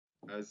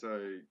as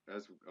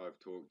I've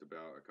talked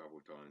about a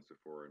couple times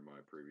before in my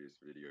previous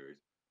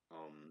videos,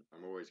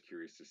 I'm always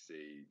curious to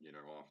see,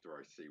 after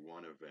I see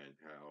one event,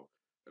 how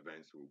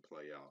events will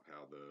play out,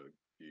 how the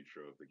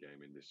future of the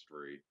game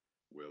industry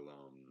will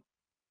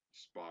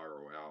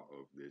spiral out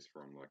of this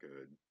from like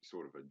a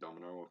sort of a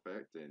domino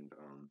effect. And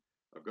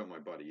I've got my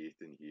buddy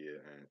Ethan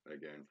here, and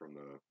again from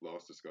the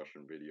last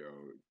discussion video,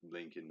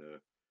 link in the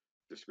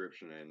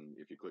description, and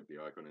if you click the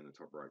icon in the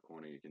top right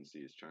corner, you can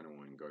see his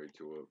channel and go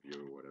to it,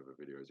 view whatever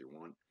videos you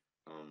want.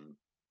 Um,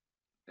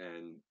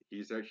 and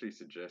he's actually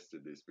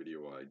suggested this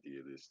video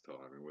idea this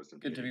time. It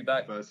wasn't Good to me. be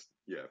back. First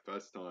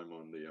time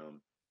on the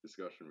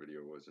discussion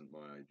video wasn't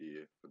my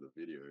idea for the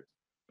video,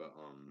 but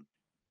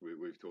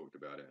we've talked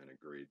about it and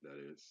agreed that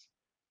it's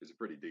a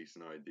pretty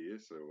decent idea.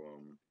 So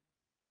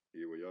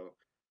here we are.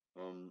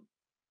 Um,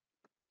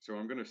 so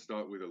I'm going to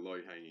start with a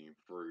low hanging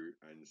fruit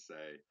and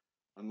say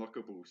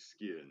unlockable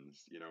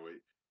skins.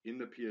 In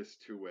the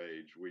PS2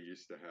 age, we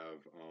used to have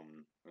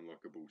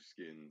unlockable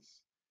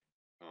skins,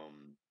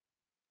 um,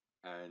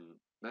 and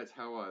that's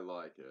how I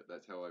like it.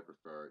 That's how I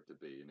prefer it to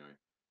be.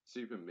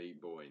 Super Meat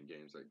Boy and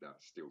games like that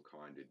still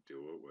kind of do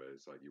it, where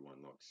it's like you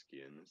unlock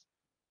skins,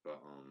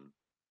 but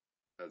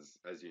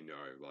as you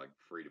know, like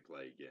free to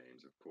play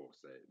games, of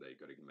course they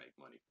got to make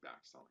money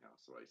back somehow,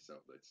 so they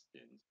sell their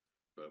skins.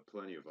 But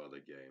plenty of other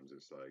games,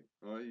 it's like,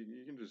 oh,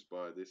 you can just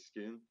buy this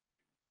skin.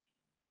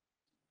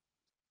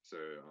 So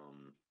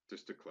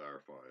just to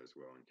clarify as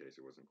well, in case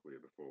it wasn't clear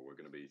before, we're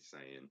going to be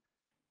saying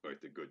both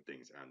the good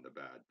things and the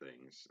bad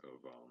things of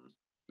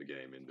the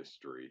game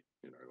industry.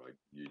 Like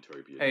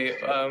Utopia Hey,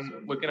 Disco,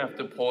 so we're gonna have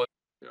to pause.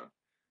 yeah,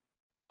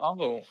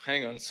 Oh,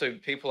 hang on. So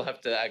people have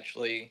to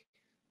actually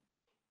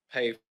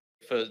pay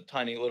for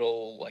tiny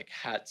little like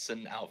hats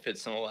and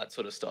outfits and all that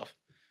sort of stuff.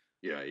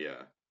 yeah.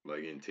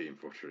 Like in Team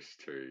Fortress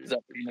 2, Is that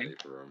what you you pay mean?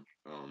 for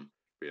them.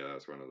 But yeah,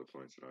 that's one of the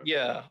points that I'd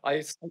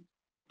say.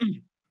 Yeah,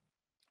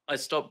 I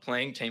stopped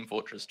playing Team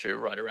Fortress 2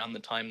 right around the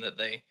time that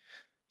they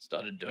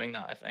started doing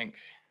that, I think.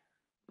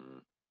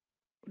 Mm.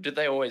 Did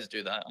they always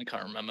do that? I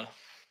can't remember.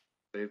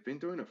 They've been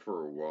doing it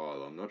for a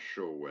while. I'm not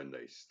sure when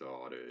they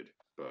started,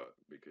 but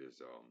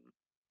because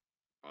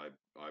I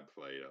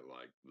played it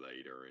like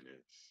later in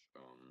its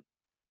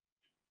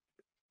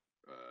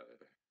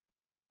uh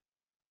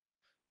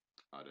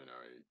I don't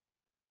know,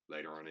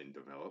 later on in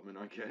development,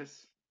 I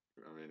guess.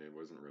 I mean, it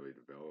wasn't really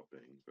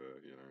developing,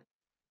 but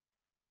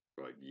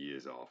like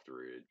years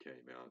after it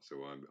came out.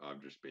 So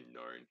I've just been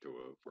known to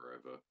it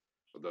forever.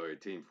 Although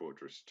Team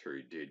Fortress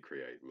 2 did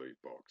create loot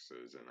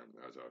boxes, and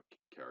as I've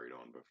carried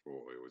on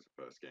before, it was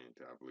the first game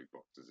to have loot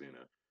boxes in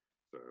it.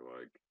 So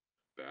like,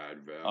 bad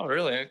Oh, Valve,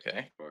 really?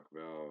 Okay. fuck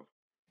Valve.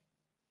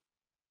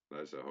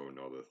 That's a whole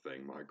nother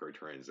thing.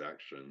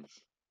 Microtransactions,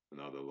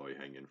 another low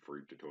hanging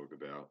fruit to talk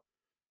about.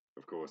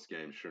 Of course,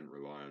 games shouldn't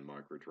rely on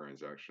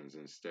microtransactions.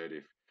 Instead,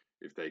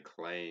 if they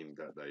claim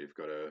that they've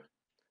got to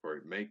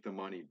or make the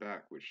money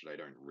back, which they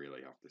don't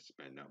really have to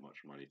spend that much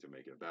money to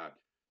make it back,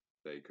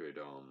 they could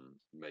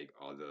make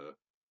other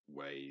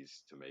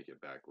ways to make it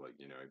back, like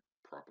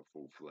proper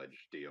full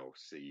fledged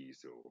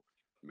DLCs or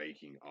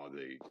making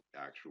other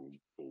actual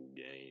full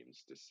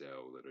games to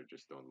sell that are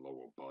just on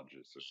lower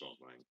budgets or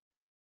something,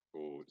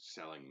 or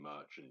selling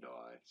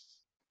merchandise.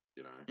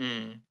 You know,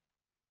 Mm.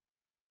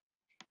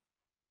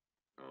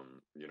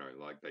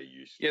 like they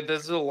used Yeah,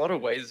 there's a lot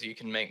of ways you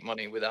can make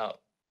money without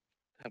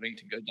having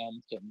to go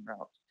down certain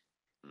routes.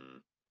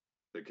 Mm.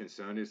 The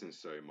concern isn't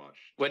so much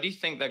Where to do you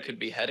think that could make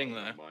be some heading,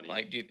 more though? money,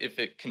 Like, if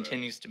it but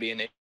continues to be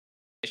an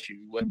issue,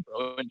 where it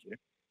grow into?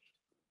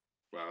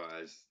 well,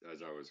 as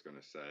I was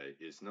gonna say,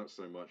 it's not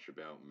so much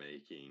about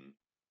making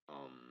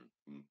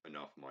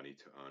enough money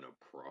to earn a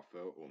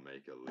profit or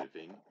make a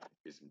living.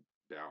 It's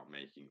about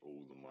making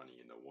all the money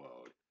in the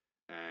world.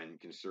 And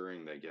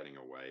considering they're getting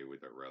away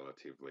with it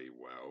relatively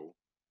well,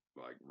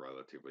 like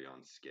relatively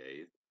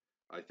unscathed,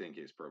 I think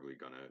it's probably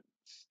gonna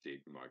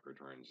stick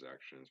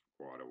microtransactions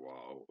for quite a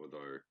while.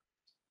 Although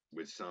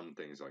with some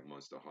things like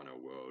Monster Hunter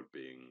World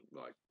being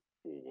like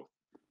fourth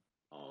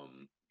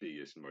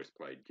biggest most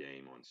played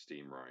game on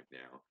Steam right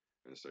now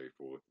and so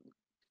forth,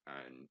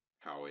 and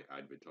how it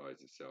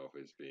advertised itself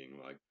as being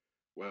like,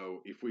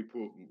 well, if we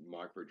put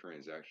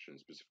microtransactions,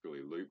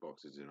 specifically loot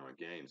boxes, in our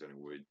games, then it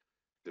would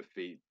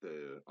defeat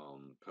the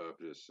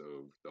purpose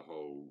of the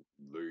whole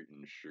loot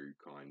and shoot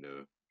kind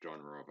of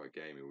genre of a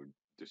game. It would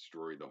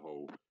destroy the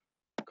whole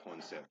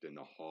concept and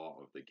the heart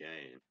of the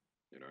game.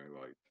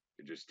 Like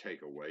it just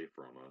take away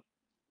from it.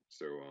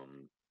 So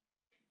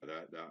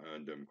that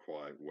earned them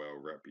quite well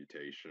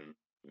reputation.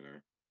 You know,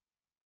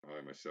 I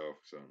myself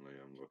certainly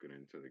am looking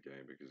into the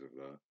game because of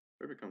that.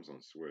 Hope it comes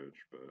on Switch,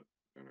 but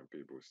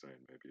people are saying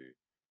maybe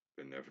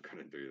they're never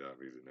going to do that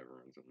because it never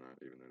runs on that,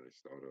 even though they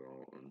started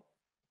all on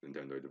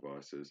Nintendo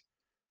devices.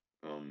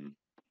 Um,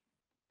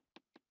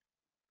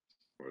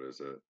 what is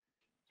it?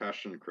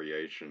 Passion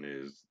creation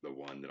is the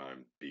one that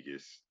I'm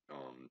biggest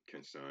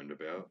concerned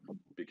about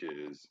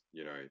because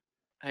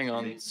Hang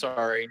on, me,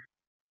 sorry.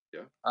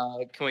 yeah.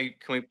 Can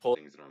we pull?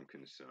 Things that I'm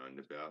concerned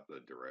about the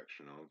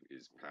direction of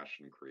is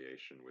passion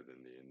creation within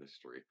the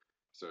industry.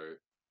 So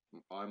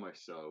I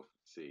myself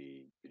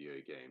see video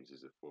games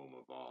as a form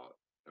of art,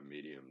 a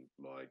medium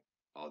like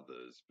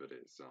others, but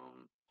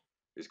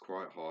it's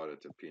quite harder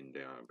to pin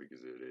down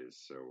because it is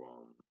so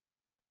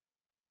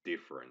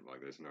different.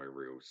 Like there's no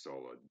real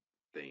solid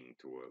thing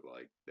to it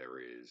like there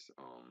is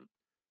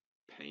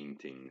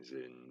paintings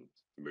in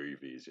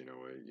movies, you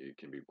know, it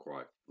can be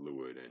quite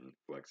fluid and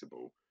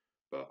flexible,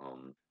 but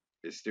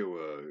it's still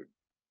a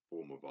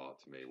form of art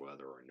to me,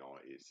 whether or not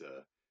it's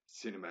a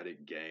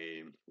cinematic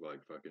game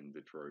like fucking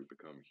Detroit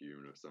Become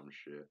Human or some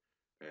shit.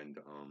 And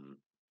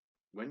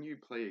when you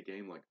play a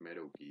game like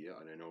Metal Gear,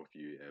 I don't know if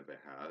you ever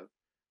have,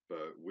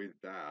 but with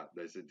that,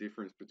 there's a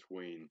difference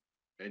between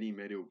any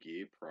Metal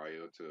Gear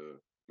prior to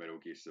Metal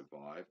Gear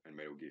Survive and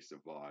Metal Gear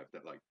Survive.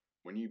 That like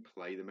when you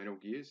play the Metal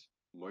Gears,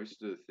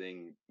 most of the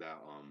thing that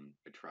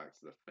attracts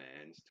the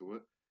fans to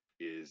it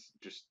is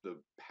just the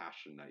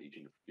passion that you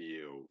can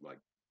feel like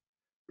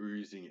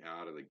oozing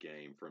out of the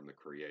game from the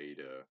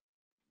creator,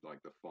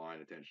 like the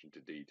fine attention to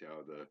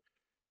detail,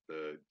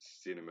 the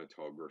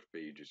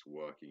cinematography just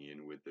working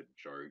in with the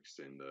jokes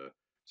and the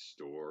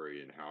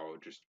story and how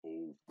it just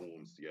all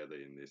forms together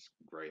in this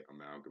great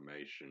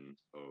amalgamation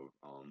of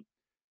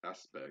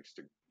aspects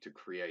to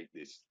create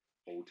this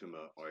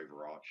ultimate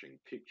overarching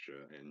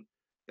picture, and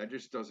that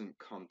just doesn't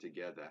come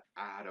together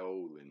at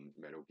all in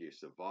Metal Gear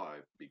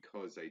Survive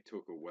because they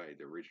took away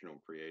the original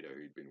creator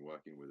who'd been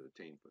working with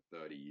the team for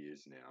 30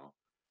 years now,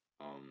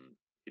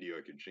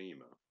 Hideo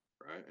Kojima,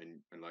 right?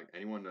 And like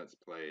anyone that's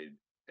played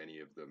any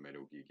of the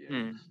Metal Gear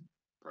Hmm. games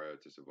prior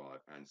to Survive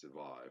and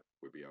Survive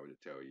would be able to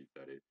tell you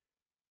that it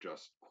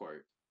just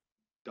quote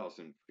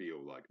doesn't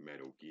feel like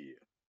Metal Gear,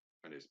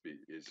 and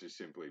it's just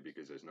simply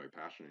because there's no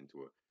passion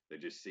into it. They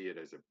just see it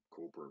as a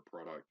corporate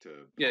product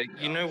to Yeah, pump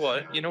out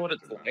you know what sales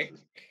it's to like.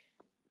 masses.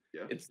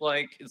 Yeah, It's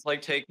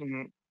like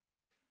taking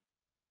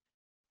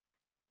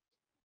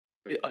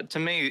but to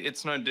me,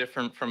 it's no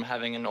different from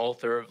having an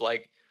author of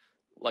like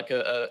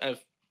a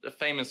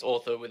famous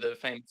author with a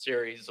famous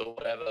series or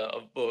whatever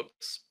of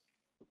books,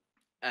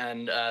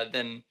 and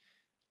then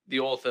the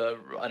author,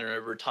 I don't know,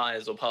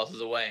 retires or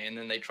passes away, and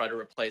then they try to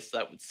replace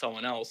that with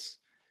someone else,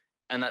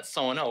 and that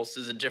someone else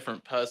is a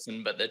different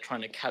person, but they're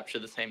trying to capture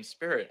the same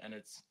spirit, and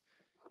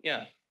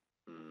yeah,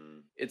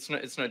 mm, it's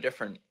no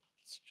different.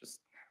 It's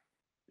just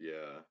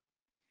yeah,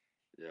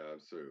 yeah,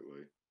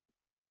 absolutely.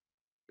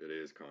 It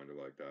is kind of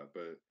like that,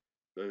 but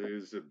that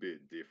is a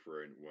bit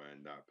different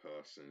when that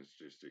person's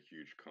just a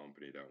huge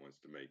company that wants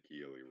to make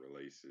yearly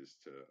releases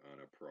to earn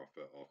a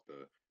profit off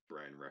the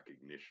brand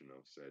recognition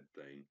of said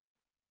thing.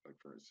 Like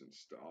for instance,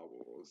 Star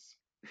Wars.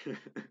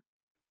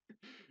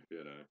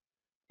 you know,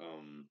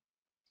 um,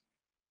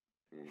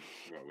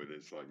 what with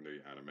its like new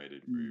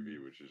animated movie,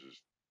 mm. which has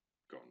just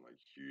gotten like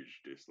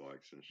huge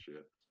dislikes and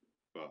shit.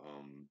 But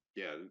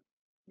yeah,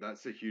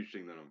 that's a huge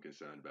thing that I'm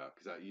concerned about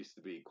because that used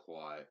to be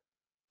quite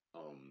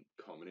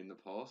common in the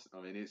past.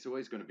 I mean, it's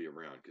always going to be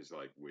around because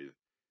like with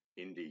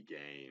indie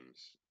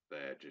games,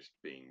 they're just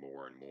being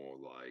more and more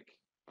like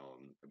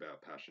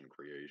about passion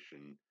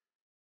creation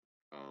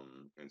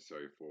and so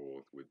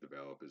forth with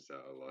developers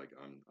that are like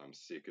I'm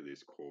sick of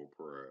this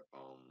corporate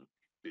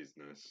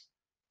business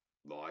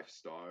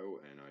lifestyle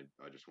and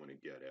I just want to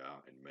get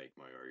out and make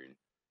my own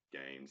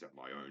games at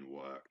my own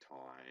work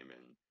time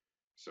and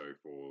so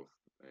forth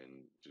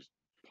and just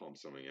pump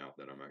something out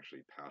that I'm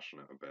actually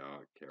passionate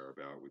about, care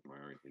about with my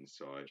own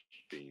insight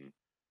being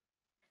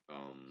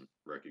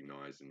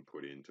recognized and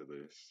put into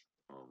this.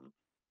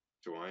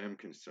 So I am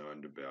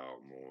concerned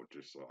about more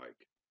just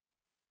like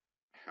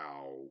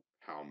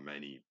how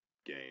many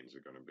games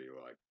are going to be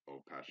like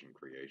of passion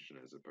creation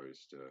as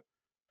opposed to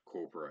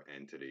corporate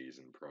entities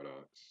and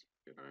products,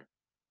 you know,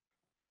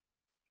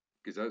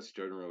 because that's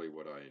generally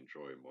what I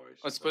enjoy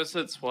most. I Like, suppose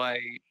that's why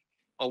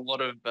a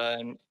lot of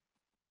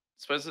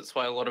suppose that's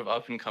why a lot of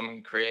up and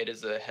coming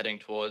creators are heading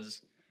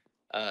towards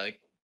uh,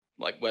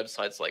 like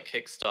websites like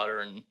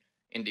Kickstarter and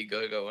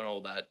Indiegogo and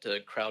all that to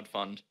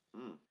crowdfund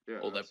yeah,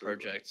 all their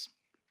absolutely. projects.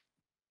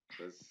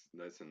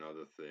 That's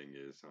another thing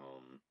is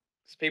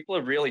Because people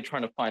are really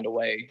trying to find a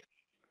way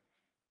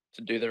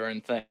to do their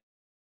own thing.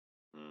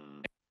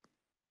 mm,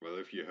 well,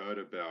 if you heard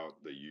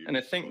about the And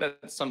I think Ubisoft.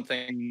 that's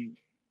something.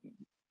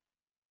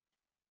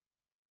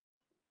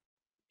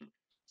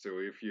 So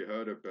if you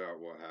heard about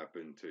what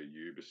happened to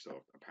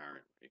Ubisoft,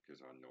 apparently,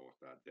 because I don't know if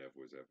that dev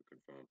was ever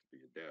confirmed to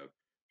be a dev,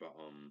 but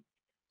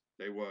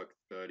they work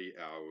 30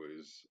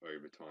 hours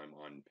overtime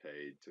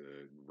unpaid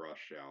to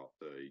rush out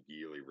the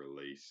yearly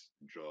release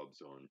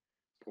jobs on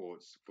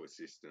ports for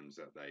systems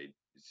that they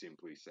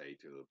simply say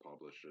to the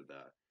publisher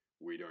that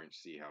we don't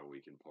see how we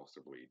can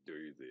possibly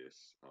do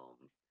this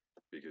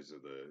because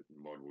of the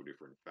multiple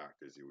different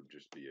factors. It would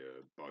just be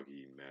a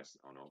buggy mess,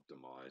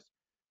 unoptimized.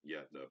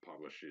 Yet the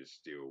publisher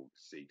still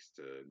seeks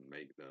to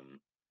make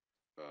them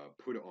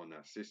put it on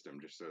that system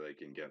just so they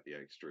can get the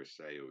extra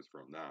sales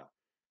from that.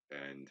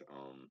 And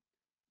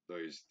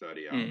those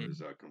 30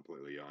 hours Mm, are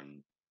completely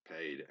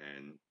unpaid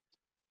and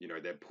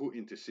they're put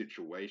into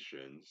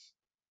situations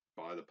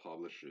by the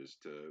publishers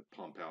to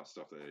pump out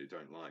stuff that they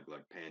don't like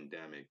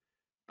Pandemic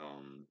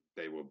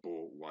they were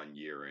bought 1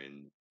 year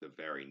in, the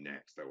very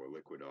next they were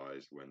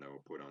liquidized when they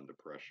were put under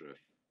pressure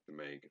to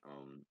make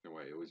no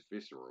wait, it was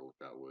Visceral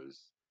that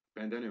was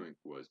Pandemic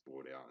was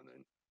bought out and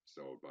then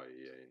sold by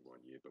EA in 1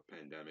 year, but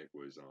Pandemic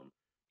was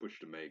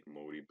pushed to make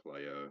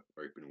multiplayer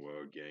open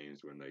world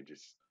games when they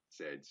just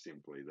said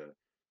simply that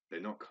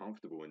they're not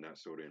comfortable in that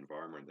sort of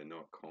environment. They're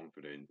not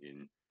confident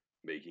in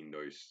making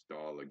those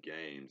style of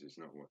games. It's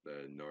not what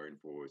they're known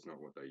for. It's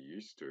not what they're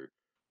used to.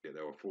 Yeah,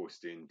 they were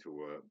forced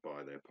into it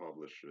by their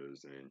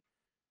publishers, and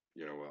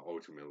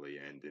ultimately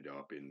ended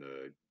up in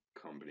the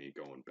company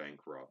going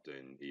bankrupt,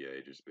 and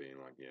EA just being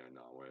like, yeah,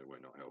 no, we're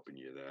not helping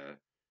you there,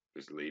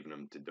 just leaving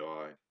them to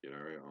die.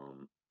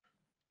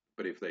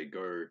 But if they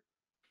go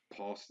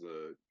past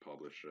the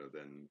publisher,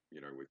 then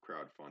with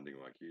crowdfunding,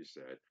 like you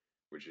said,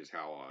 which is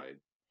how I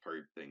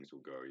hope things will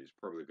go, is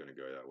probably going to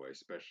go that way,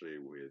 especially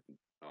with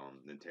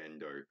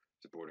Nintendo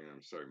supporting them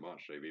so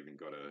much. They've even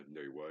got a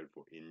new word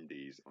for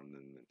indies on the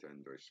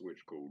Nintendo Switch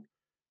called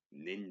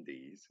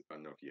Nindies. I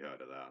don't know if you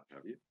heard of that.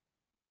 Have you?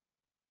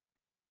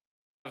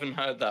 I haven't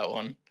heard that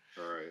one.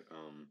 All right.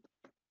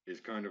 It's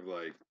kind of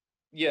like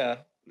Yeah,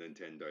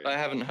 Nintendo. I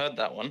haven't heard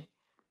that one.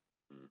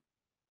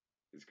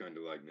 It's kind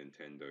of like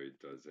Nintendo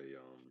does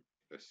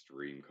a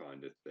stream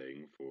kind of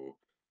thing for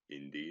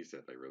indies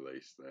that they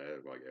release there.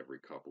 Like every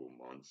couple of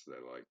months,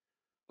 they're like,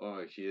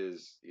 "Oh,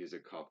 here's a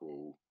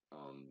couple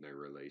new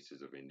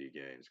releases of indie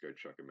games. Go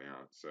check them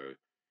out." So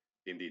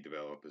indie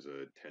developers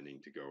are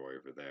tending to go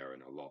over there,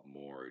 and a lot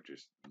more are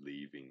just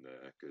leaving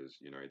there because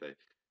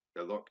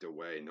they're locked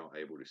away, not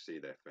able to see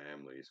their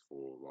families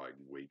for like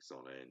weeks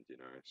on end.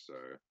 So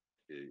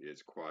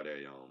it's quite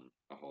a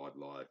hard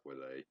life where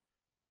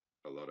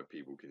a lot of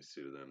people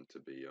consider them to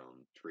be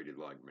treated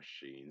like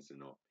machines and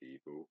not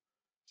people.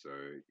 So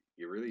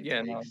it really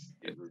Yeah, no, takes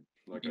it,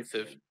 like I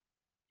abusive. said,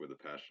 with a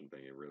passion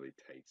thing, it really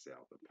takes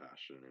out the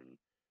passion and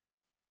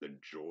the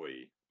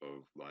joy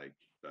of like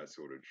that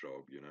sort of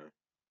job.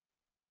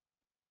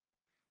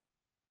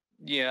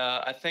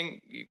 Yeah, I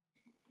think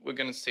we're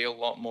going to see a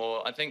lot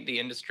more. I think the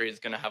industry is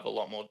going to have a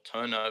lot more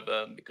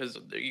turnover because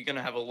you're going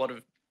to have a lot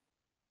of,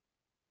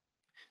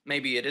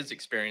 maybe it is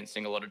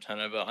experiencing a lot of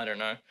turnover. I don't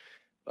know.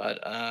 But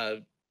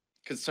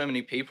because so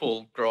many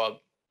people grow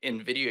up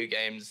in video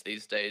games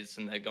these days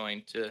and they're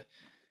going to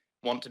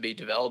want to be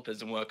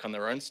developers and work on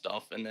their own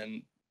stuff. And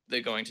then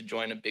they're going to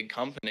join a big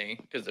company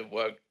because they've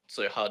worked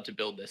so hard to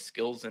build their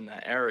skills in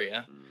that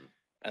area.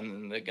 And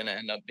then they're going to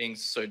end up being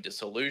so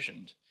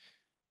disillusioned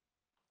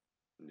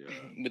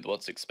with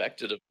what's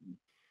expected of them.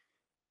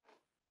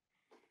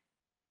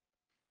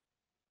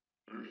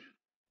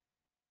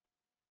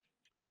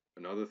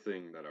 Another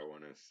thing that I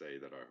want to say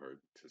that I hope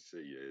to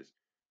see is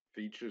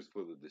features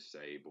for the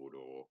disabled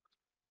or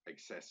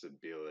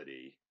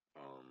accessibility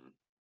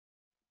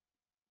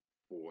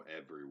for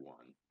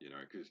everyone,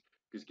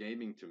 because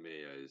gaming to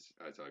me, as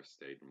I've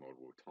stated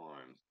multiple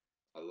times,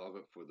 I love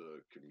it for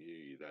the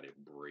community that it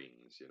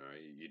brings.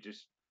 You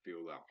just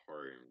feel at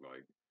home.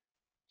 Like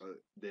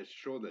there's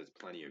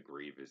plenty of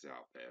grievers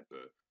out there,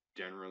 but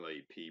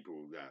generally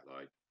people that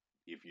like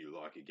if you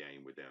like a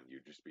game with them,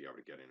 you'd just be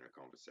able to get in a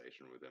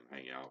conversation with them,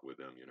 hang out with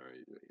them.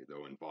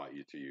 They'll invite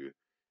you to your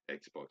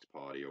Xbox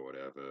party or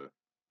whatever,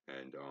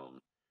 and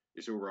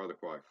it's all rather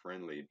quite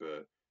friendly.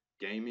 But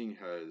gaming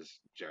has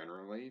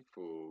generally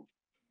for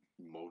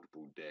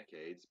multiple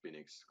decades been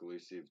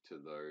exclusive to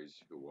those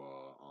who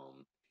are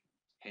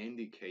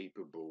handy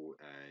capable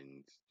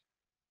and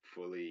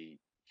fully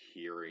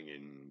hearing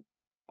and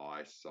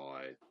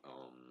eyesight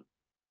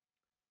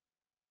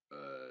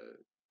uh,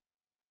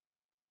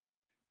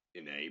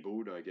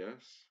 enabled, I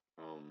guess.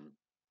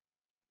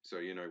 So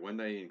when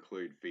they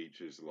include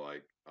features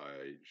like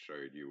I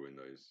showed you in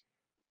those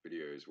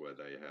videos where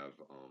they have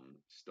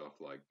stuff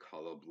like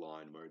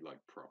colorblind mode, like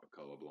proper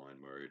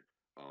colorblind mode,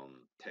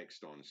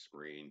 text on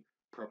screen,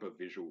 proper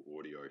visual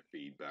audio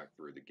feedback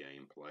through the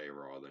gameplay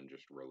rather than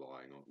just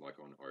relying on like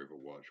on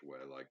Overwatch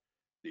where like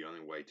the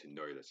only way to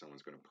know that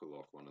someone's going to pull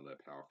off one of their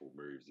powerful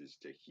moves is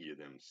to hear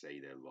them say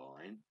their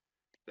line.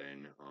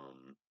 Then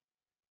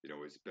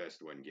it's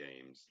best when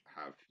games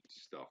have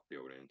stuff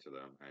built into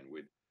them. And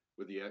with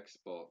the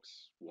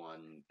Xbox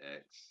One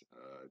X,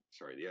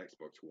 the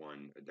Xbox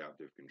One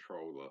adaptive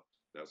controller,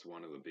 that's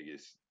one of the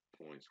biggest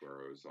points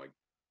where I was like,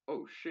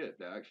 oh shit,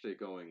 they're actually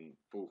going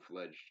full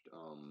fledged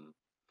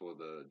for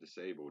the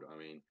disabled. I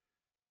mean,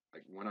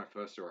 like when I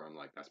first saw it, I'm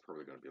like, that's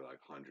probably going to be like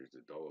hundreds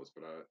of dollars,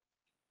 but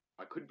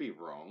I could be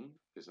wrong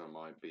because I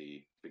might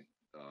be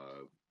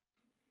uh,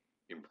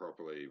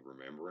 improperly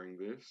remembering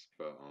this,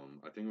 but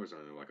I think it was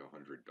only like $100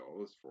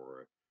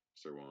 for it.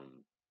 So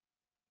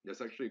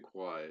that's actually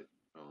quite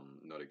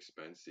not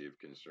expensive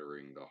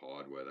considering the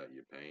hardware that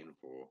you're paying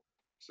for.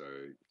 So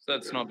So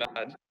that's not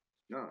bad.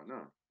 no,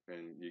 no,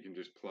 and you can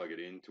just plug it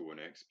into an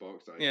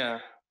Xbox. Yeah.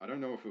 I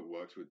don't know if it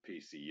works with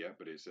PC yet,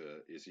 but it's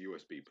a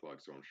USB plug,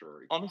 so I'm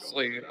sure it can go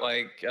Honestly, with that.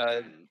 like,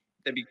 And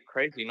they'd be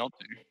crazy not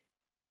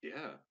to.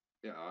 yeah,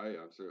 yeah, I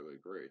absolutely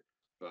agree.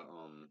 But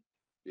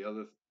the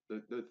other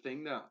the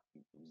thing that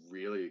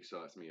really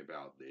excites me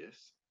about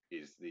this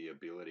is the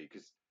ability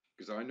because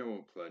because I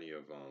know plenty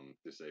of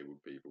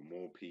disabled people,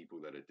 more people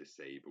that are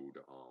disabled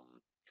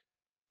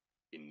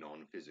in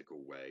non-physical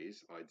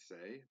ways, I'd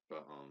say.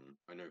 But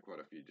I know quite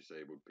a few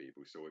disabled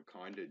people, so it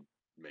kind of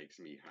makes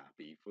me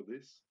happy for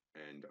this.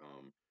 And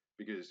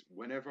because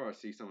whenever I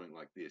see something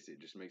like this, it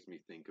just makes me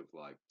think of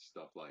like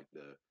stuff like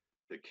the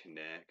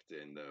Kinect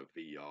and the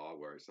VR,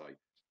 where it's like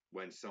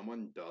when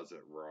someone does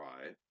it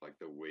right, like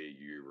the Wii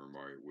U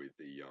remote with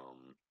the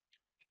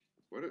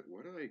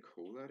what do they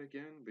call that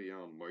again? The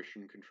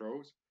motion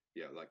controls.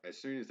 Yeah, like as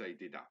soon as they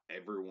did that,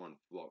 everyone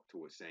flocked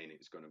to it saying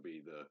it's going to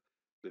be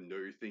the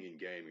new thing in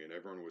gaming, and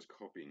everyone was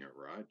copying it,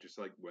 right? Just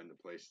like when the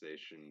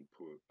PlayStation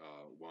put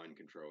one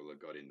controller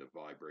got in the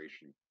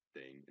vibration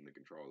thing in the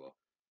controller,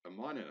 a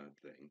minor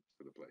thing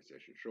for the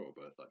PlayStation, sure,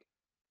 but like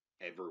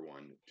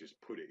everyone just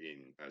put it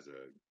in as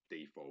a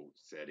default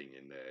setting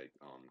in their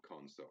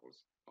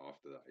consoles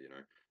after that, you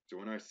know. So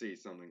when I see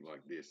something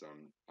like this,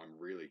 I'm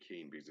really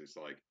keen because it's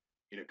like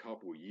in a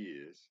couple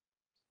years,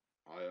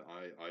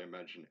 I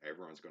imagine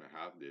everyone's going to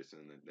have this,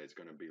 and there's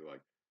going to be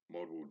like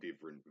multiple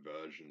different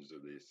versions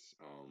of this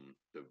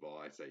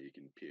device that you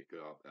can pick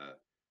up at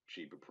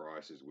cheaper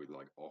prices with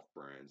like off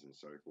brands and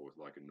so forth,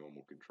 like a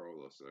normal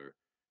controller. So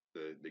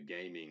the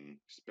gaming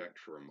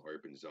spectrum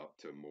opens up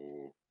to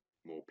more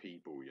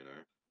people, you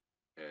know,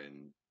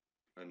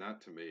 and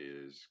that to me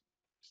is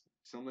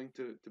something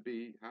to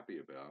be happy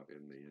about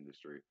in the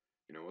industry.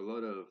 You know, a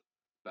lot of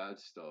bad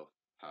stuff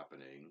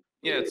happening.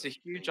 Yeah, it's a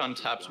huge Things to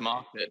untapped blame.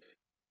 market.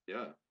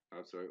 Yeah,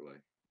 absolutely.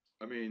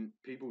 I mean,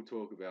 people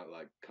talk about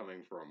like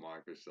coming from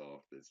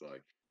Microsoft. It's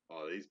like,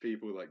 oh, these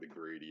people are like the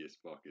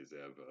greediest fuckers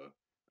ever.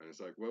 And it's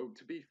like, well,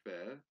 to be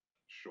fair,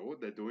 sure,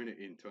 they're doing it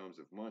in terms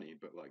of money,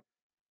 but like,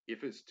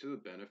 if it's to the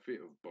benefit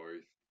of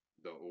both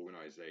the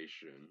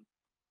organization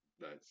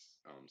that's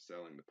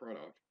selling the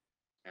product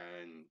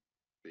and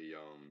the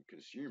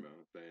consumer,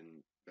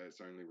 then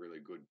that's only really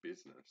good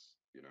business.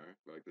 You know,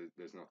 like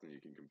there's nothing you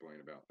can complain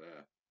about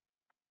there.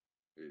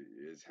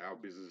 It's how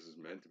business is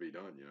meant to be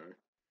done. You know.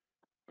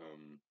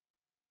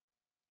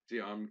 So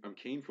yeah, I'm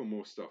keen for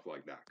more stuff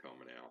like that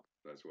coming out.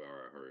 That's where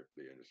I hope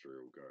the industry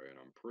will go, and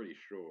I'm pretty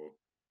sure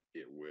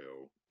it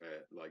will.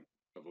 Like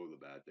of all the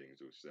bad things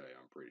we'll say,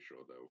 I'm pretty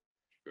sure they'll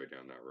go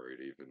down that road,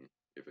 even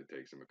if it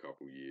takes them a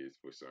couple years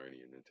for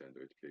Sony and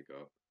Nintendo to pick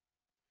up.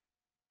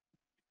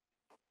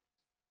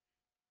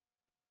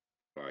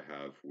 I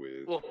have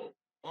with Well,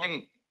 I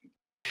mean,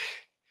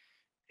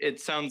 it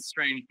sounds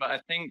strange, but I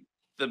think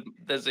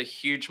there's a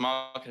huge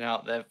market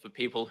out there for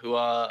people who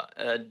are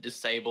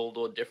disabled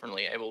or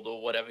differently abled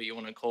or whatever you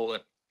want to call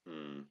it.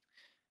 hmm,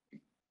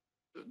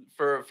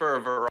 For a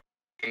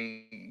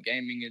variety,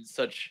 gaming is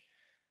such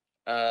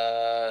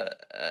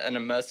an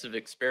immersive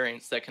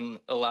experience that can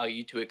allow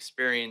you to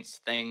experience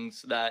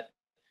things that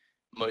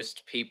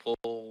most people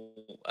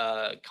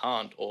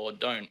can't or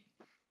don't.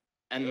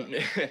 And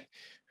yeah,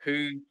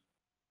 who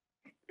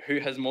who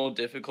has more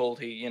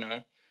difficulty,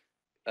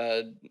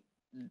 uh,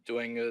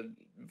 doing a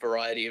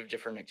variety of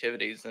different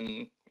activities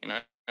than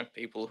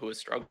people who are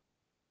struggling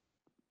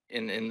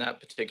in that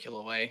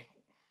particular way,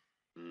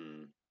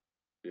 hmm,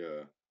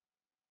 yeah.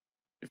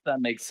 if that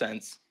makes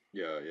sense.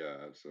 Yeah, yeah,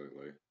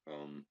 absolutely.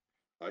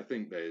 I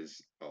think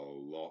there's a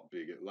lot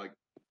bigger. Like,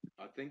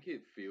 I think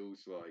it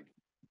feels like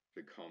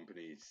the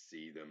companies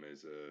see them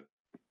as a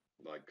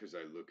like because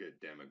they look at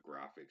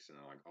demographics and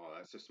they're like, oh,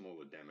 that's a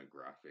smaller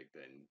demographic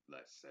than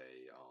let's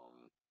say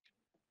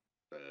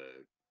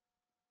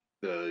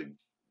the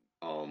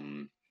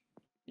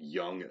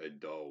young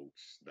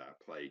adults that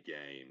play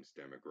games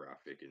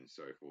demographic and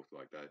so forth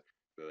like that.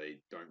 But they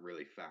don't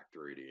really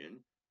factor it in.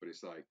 But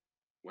it's like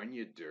when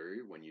you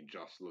do, when you're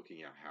just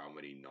looking at how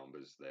many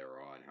numbers there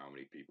are and how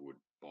many people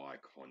would buy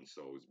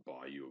consoles,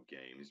 buy your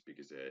games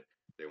because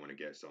they want to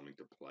get something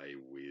to play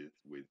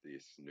with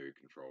this new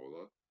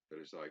controller. That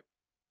it's like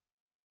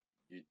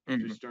you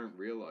Mhm. just don't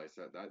realize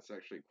that that's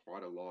actually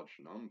quite a large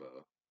number.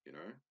 You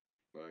know,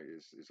 like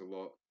it's a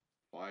lot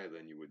higher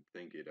than you would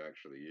think it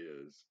actually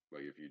is.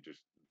 Like if you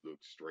just look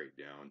straight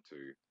down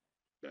to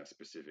that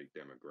specific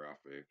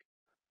demographic,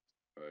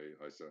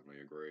 I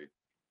certainly agree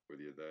with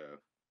you there.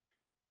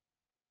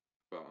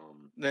 But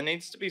There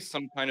needs to be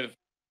some kind of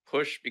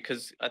push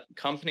because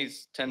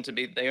companies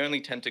they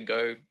only tend to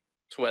go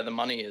to where the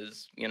money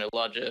is,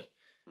 larger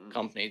mm,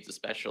 companies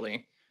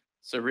especially.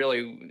 So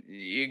really,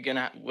 we're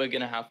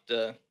gonna have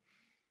to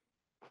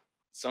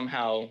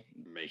somehow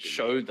make a name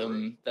show for it.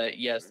 them that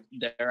yes,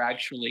 Right? there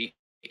actually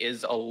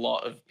is a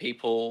lot of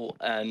people,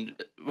 and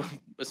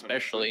 100%.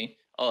 especially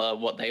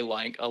what they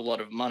like, a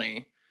lot of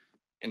money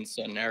in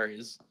certain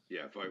areas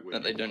Yeah, vote with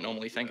that your they don't wallet.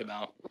 normally think Yeah.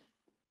 about.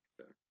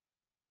 Yeah.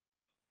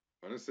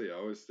 Honestly, I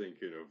was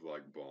thinking of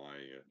like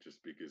buying it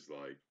just because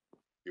like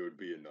it would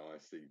be a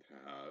nice thing to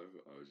have.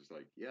 I was just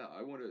like, yeah,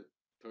 I want to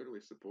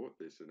totally support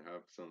this and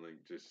have something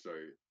just so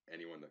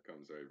anyone that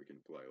comes over can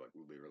play, like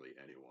literally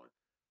anyone.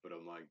 But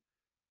I'm like,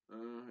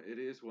 it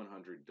is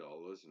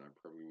 $100, and I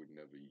probably would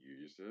never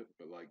use it.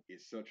 But like,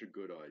 it's such a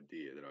good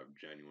idea that I've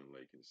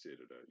genuinely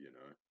considered it. You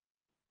know.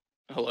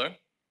 Hello?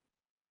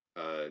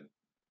 Uh,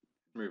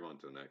 Move on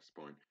to the next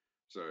point.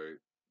 So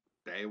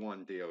day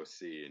one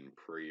DLC and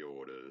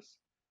pre-orders.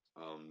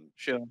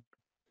 Sure.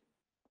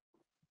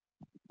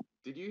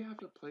 Did you have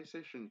a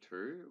PlayStation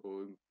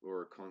 2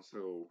 or a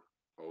console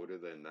older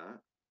than that?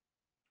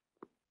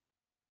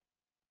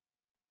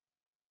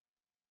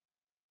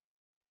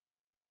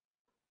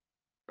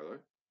 Hello?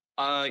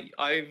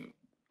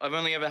 I've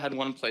only ever had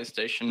one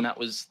PlayStation. That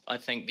was, I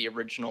think, the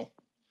original.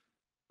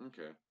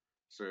 Okay.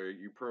 So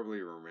you probably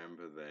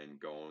remember then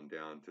going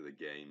down to the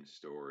game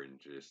store and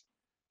just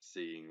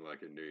seeing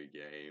like a new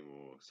game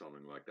or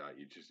something like that.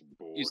 You just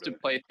Used bought to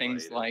it play and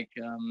things played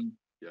it. like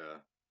Yeah.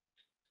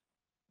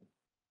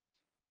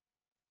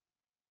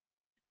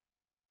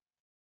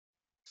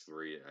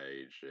 3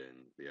 age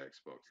and the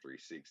Xbox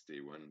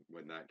 360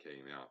 when that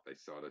came out, they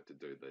started to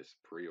do this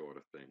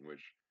pre-order thing,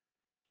 which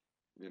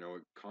it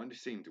kind of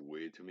seemed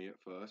weird to me at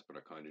first, but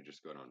I kind of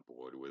just got on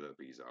board with it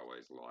because I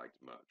always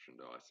liked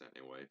merchandise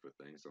anyway for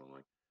things. So I'm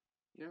like,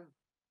 yeah,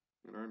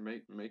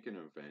 make an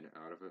event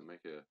out of it,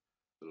 make a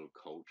little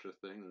culture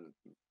thing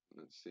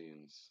that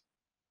seems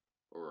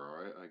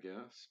alright, I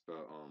guess.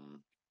 But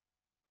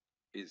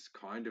it's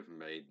kind of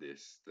made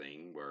this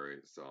thing where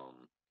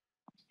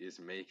it's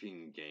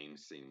making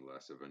games seem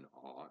less of an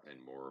art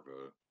and more of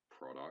a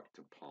product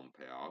to pump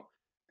out,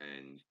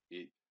 and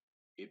it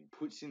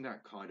puts in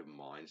that kind of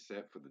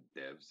mindset for the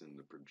devs and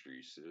the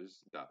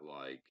producers that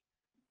like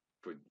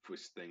for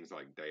things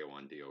like day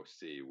one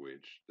DLC,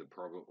 which the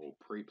problem or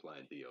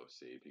pre-planned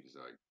DLC, because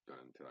I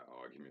got into that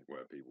argument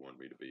where people want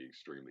me to be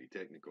extremely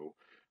technical,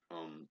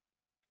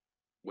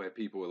 where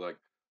people are like,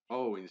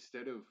 oh,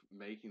 instead of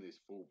making this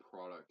full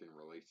product and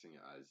releasing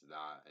it as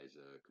that as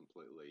a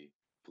completely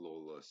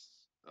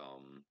flawless,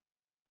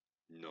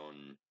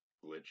 non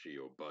glitchy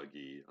or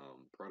buggy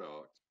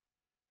product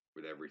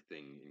with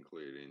everything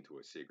included into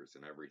it, secrets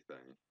and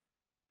everything,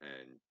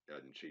 and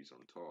adding cheese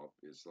on top,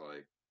 is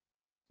like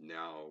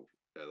now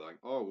they're like,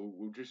 oh,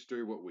 we'll just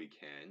do what we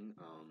can.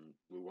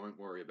 We won't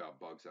worry about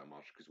bugs that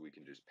much because we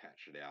can just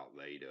patch it out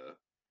later,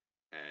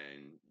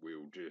 and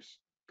we'll just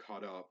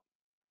cut up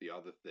the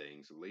other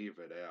things, leave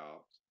it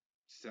out,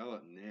 sell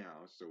it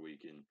now so we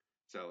can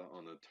sell it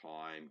on the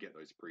time, get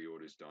those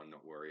pre-orders done,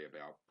 not worry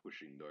about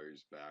pushing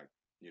those back,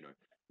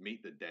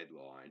 meet the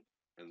deadline,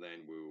 and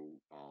then we'll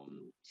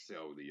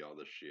sell the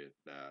other shit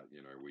that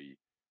we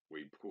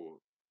put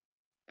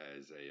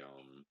as a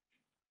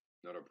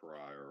not a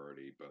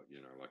priority, but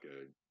like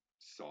a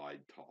side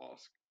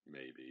task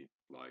maybe,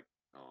 like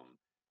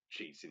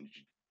cheats in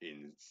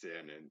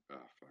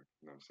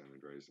not San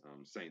Andreas,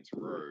 Saints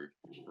Row,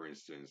 for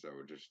instance, that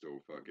were just still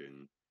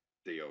fucking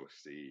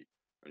DLC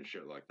and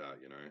shit like that.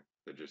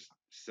 They're just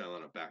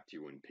selling it back to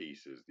you in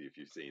pieces. If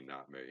you've seen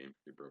that meme,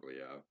 you probably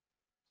have.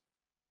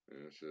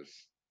 And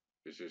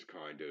it's just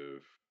kind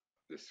of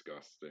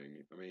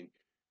disgusting. I mean,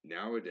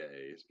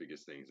 nowadays,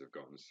 because things have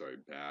gotten so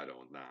bad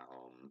on that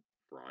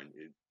front,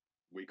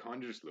 we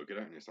kind of just look at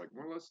it and it's like,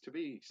 well, it's to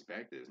be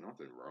expected. There's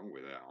nothing wrong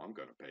with it. I'm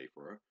gonna pay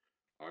for it.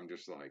 I'm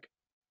just like,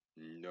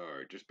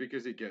 no, just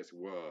because it gets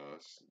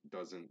worse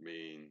doesn't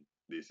mean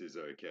this is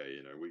okay.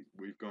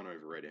 We've gone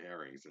over red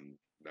herrings, and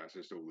that's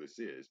just all this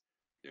is.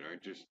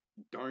 Just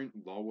don't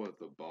lower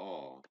the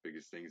bar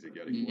because things are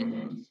getting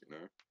worse.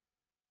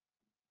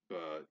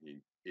 But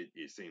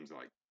it seems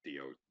like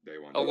day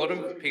one A lot DLC of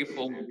is a good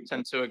people idea.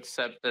 tend to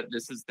accept that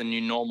this is the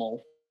new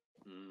normal.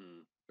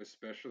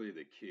 Especially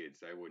the kids,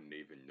 they wouldn't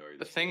even know I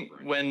the think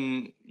difference.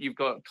 when you've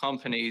got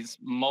companies,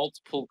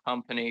 multiple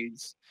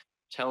companies,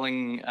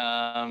 telling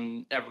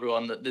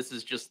everyone that this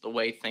is just the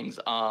way things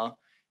are,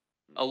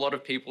 a lot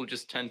of people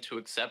just tend to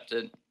accept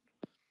it.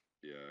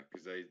 Yeah,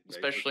 because they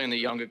especially in the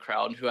younger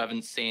crowd who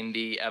haven't seen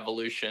the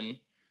evolution.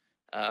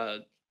 Yeah.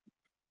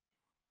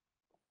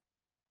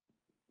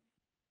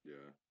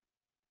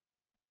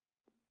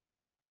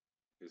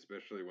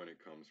 Especially when it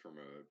comes from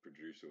a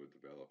producer or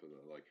developer,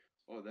 they're like,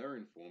 oh, they're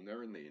informed,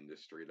 they're in the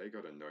industry, they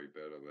got to know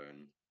better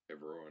than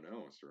everyone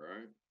else,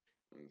 right?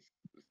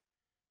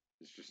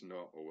 It's just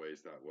not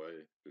always that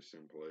way, just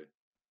simply.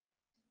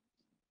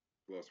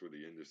 Plus, with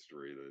the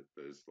industry, that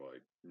there's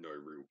like no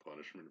real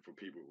punishment for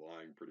people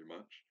lying, pretty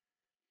much.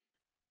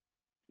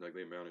 Like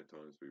the amount of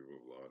times people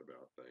have lied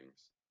about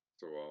things.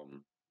 So,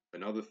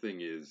 another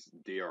thing is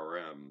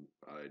DRM.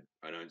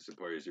 I don't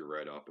suppose you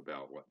read up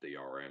about what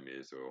DRM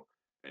is or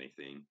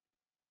anything.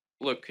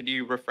 Look, could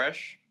you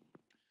refresh?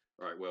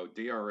 All right, well,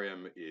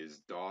 DRM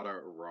is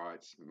Data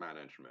Rights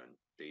Management,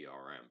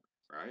 DRM,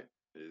 right?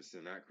 It's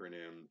an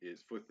acronym.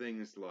 It's for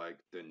things like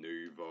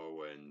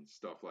Denuvo and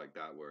stuff like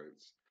that, where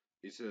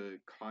it's a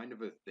kind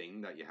of a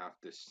thing that you have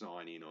to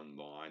sign in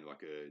online,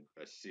 like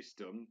a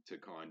system to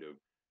kind of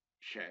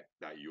check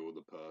that you're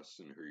the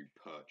person who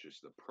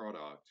purchased the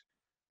product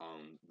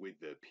with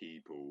the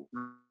people.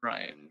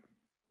 Right. And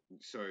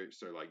so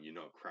like you're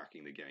not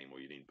cracking the game or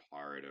you didn't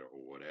pirate it or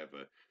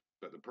whatever.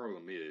 But the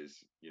problem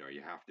is,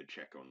 you have to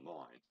check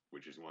online,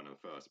 which is one of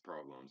the first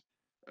problems,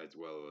 as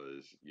well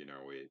as,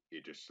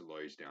 it just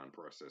slows down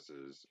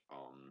processes,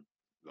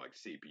 like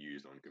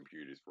CPUs on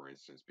computers, for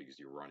instance, because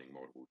you're running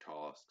multiple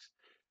tasks,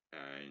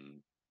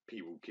 and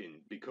people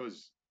can,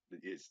 because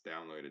it's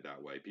downloaded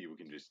that way. People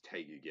can just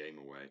take your game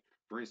away.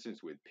 For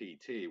instance, with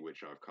PT,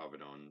 which I've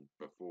covered on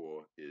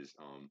before, is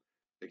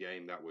a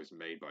game that was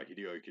made by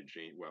Hideo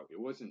Kojima. Well, it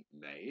wasn't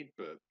made,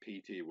 but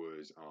PT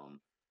was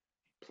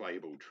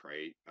playable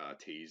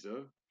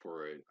teaser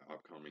for an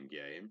upcoming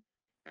game,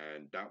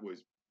 and that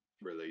was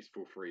released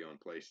for free on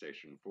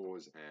PlayStation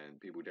 4s, and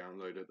people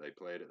downloaded it, they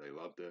played it, they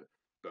loved it.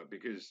 But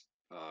because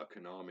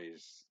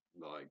Konami's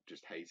like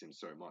just hates him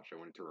so much, I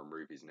wanted to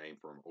remove his name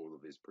from all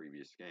of his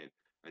previous games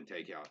and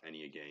take out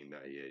any game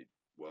that he had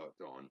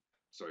worked on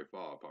so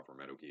far, apart from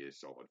Metal Gear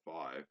Solid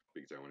 5,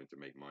 because I wanted to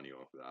make money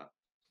off that,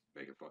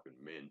 make a fucking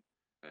mint.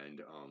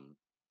 And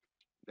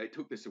they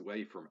took this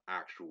away from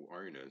actual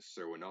owners.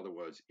 So in other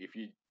words, if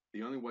you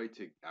the only way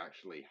to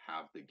actually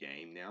have the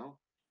game now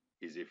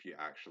is if you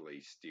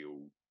actually still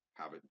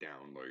have it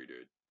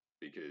downloaded,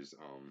 because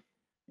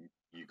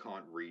you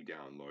can't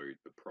re-download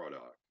the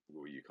product,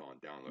 or you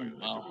can't download it.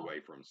 They took it Wow. away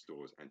from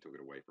stores and took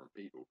it away from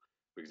people,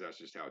 because that's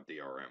just how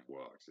DRM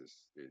works.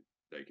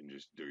 They can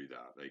just do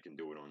that. They can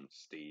do it on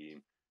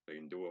Steam. They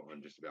can do it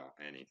on just about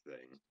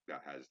anything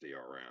that has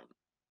DRM.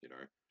 You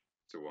know,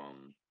 so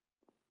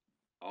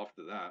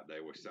after that,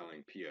 they were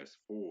selling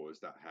PS4s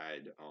that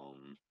had,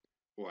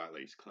 or at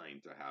least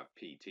claimed to have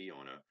PT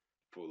on it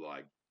for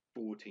like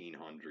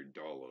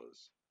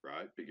 $1,400,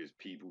 right? Because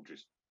people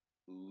just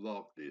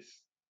love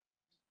this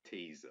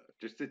teaser,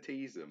 just a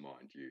teaser,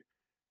 mind you,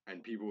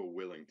 and people were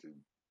willing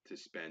to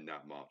spend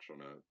that much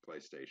on a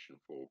PlayStation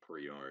 4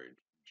 pre-owned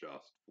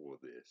just for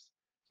this,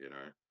 you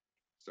know.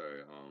 So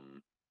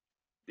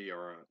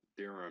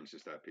DRM's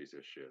just that piece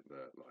of shit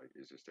that like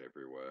is just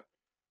everywhere.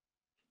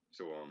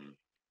 So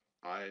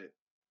I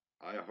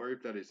I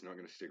hope that it's not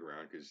going to stick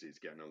around because it's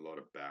getting a lot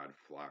of bad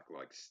flack,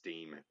 like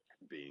Steam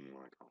being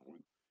like, "Oh,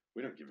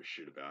 we don't give a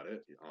shit about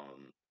it."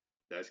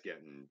 That's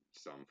getting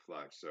some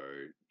flack. So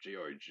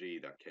GOG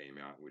that came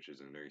out, which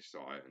is a new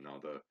site,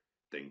 another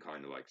thing,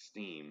 kind of like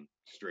Steam,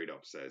 straight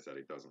up says that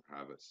it doesn't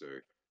have it. So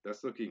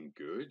that's looking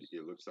good.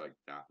 It looks like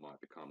that might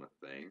become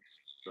a thing,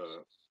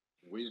 but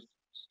with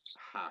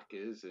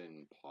hackers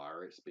and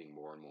pirates being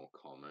more and more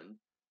common,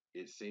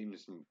 it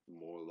seems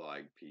more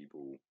like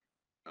people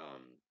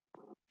um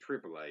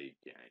AAA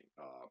game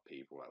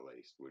people at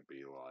least would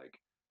be like,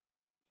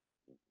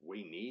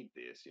 we need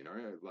this, you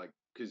know, like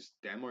because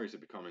demos are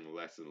becoming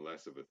less and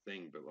less of a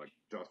thing. But like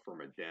just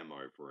from a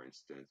demo, for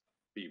instance,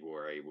 people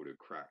are able to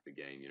crack the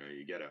game. You know,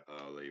 you get it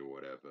early or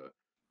whatever,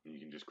 and you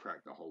can just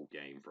crack the whole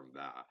game from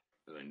that,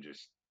 and then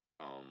just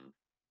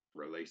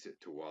release it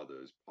to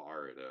others,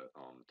 pirate it,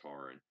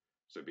 torrent,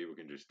 so people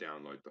can just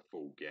download the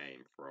full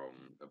game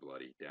from a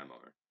bloody demo.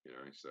 You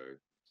know, so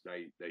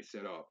they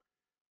set up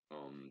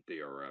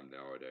DRM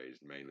nowadays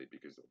mainly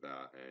because of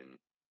that. And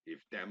if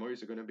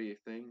demos are going to be a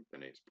thing,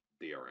 then it's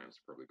DRM's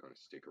probably going to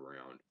stick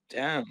around.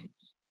 Damn.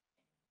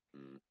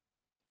 Mm.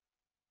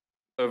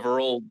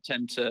 Overall,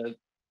 tend to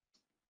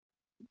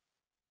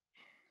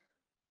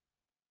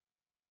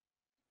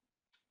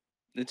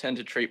they tend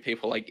to treat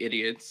people like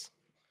idiots.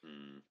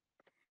 Mm.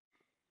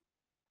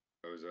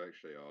 I was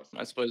actually asked.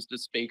 I suppose to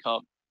speak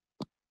up.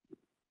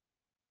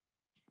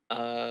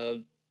 Uh,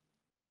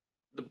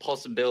 the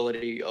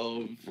possibility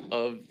of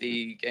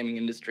the gaming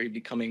industry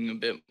becoming a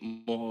bit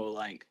more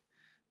like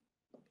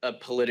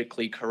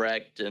politically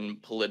correct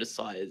and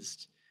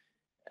politicized,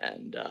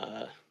 and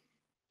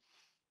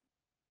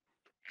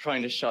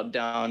trying to shut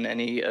down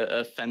any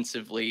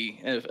offensive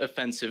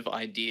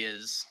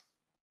ideas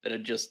that are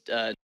just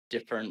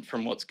different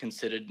from what's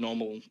considered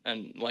normal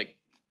and like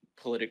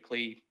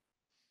politically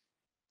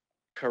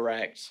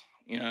correct.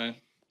 You know,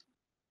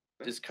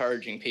 That's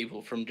discouraging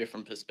people from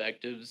different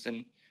perspectives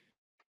and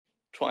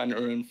trying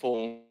to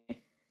inform,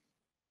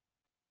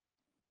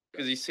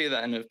 because you see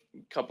that in a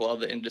couple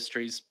other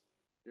industries.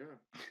 yeah.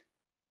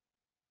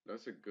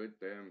 That's a good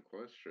damn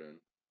question.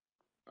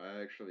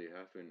 I actually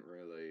haven't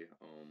really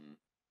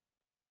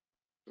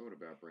thought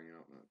about bringing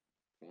up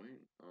that point.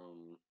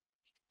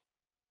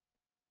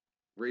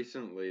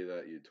 Recently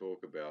that you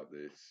talk about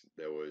this,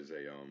 there was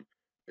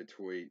a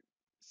tweet.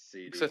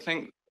 Because I CD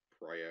think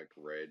Projekt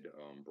Red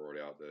brought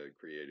out the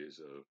creators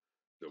of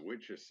the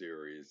Witcher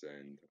series,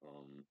 and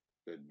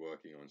they're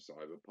working on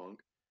Cyberpunk.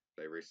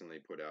 They recently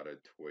put out a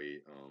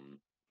tweet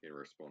in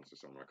response to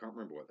something. I can't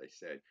remember what they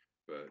said,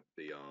 but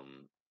the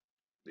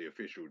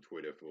official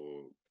Twitter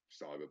for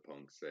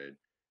Cyberpunk said,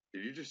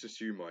 "Did you just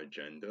assume my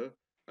gender?"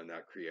 And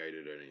that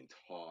created an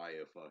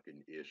entire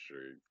fucking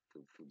issue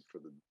for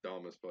the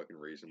dumbest fucking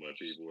reason, where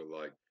people were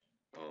like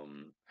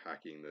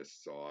hacking this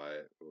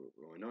site,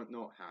 or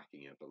not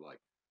hacking it, but like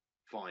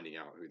finding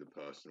out who the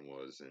person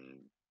was, and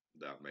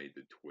that made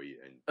the tweet,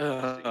 and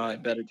you just see I their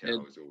bet it did.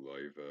 details all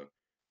over,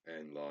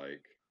 and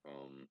like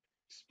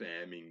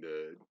spamming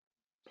the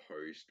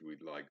post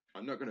with like,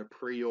 "I'm not gonna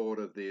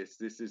pre-order this.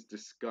 This is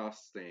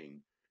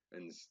disgusting,"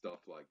 and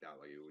stuff like that.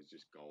 Like it was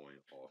just going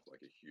off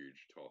like a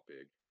huge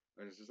topic,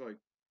 and it's just like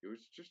it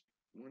was just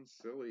one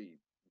silly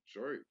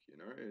joke, you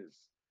know.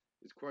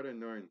 It's quite a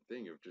known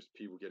thing of just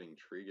people getting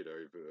triggered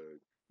over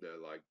the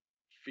like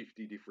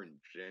 50 different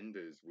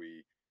genders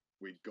we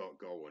we got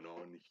going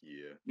on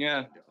here. Yeah,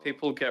 And,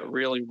 people get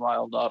really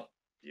riled up.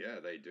 yeah,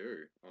 they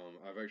do.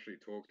 I've actually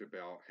talked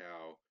about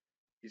how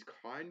he's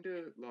kind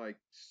of like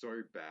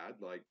so bad,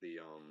 like the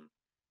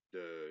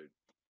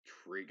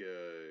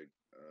trigger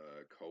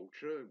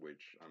culture,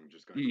 which I'm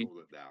just going to Mm. call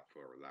it that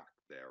for lack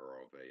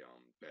thereof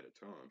a better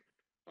term.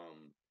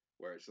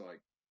 Where it's like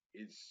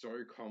it's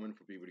so common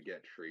for people to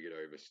get triggered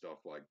over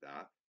stuff like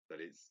that that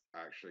it's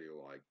actually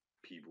like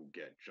people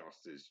get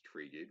just as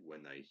triggered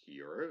when they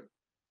hear it,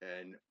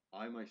 and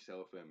I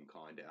myself am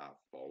kind of at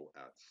fault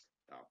at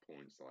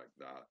points like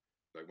that.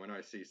 Like when I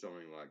see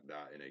something like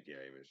that in a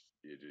game,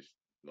 it just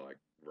like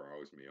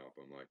riles me up.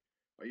 I'm like,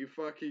 are you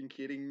fucking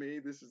kidding me?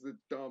 This is the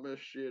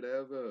dumbest shit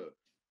ever.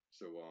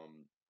 So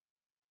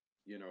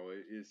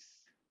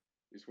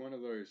it's one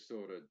of those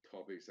sort of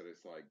topics that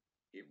it's like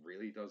it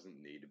really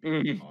doesn't need to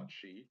be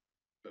touchy,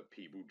 but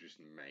people just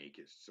make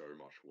it so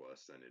much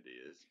worse than it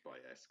is by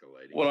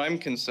escalating. What I'm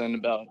concerned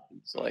about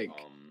is but, like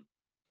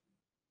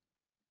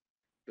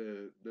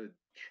the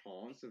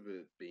chance of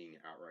it being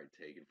outright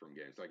taken from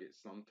games, like it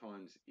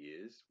sometimes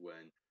is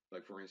when,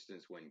 like for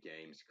instance, when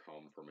games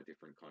come from a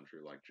different country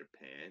like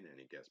Japan and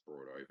it gets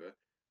brought over,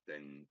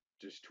 then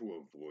just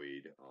to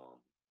avoid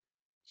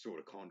sort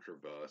of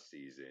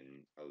controversies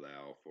and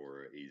allow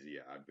for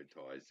easier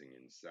advertising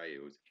and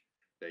sales,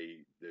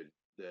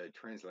 the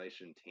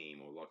translation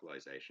team or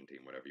localization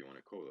team, whatever you want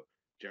to call it,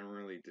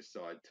 generally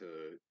decide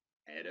to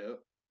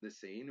edit the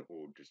scene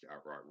or just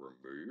outright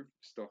remove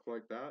stuff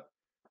like that.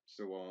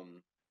 So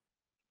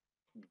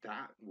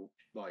that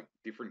like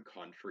different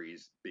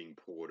countries being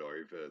poured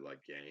over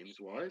like games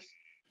wise,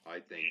 I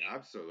think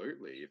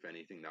absolutely, if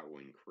anything, that will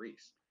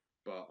increase.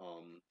 But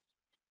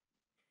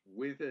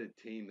with a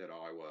team that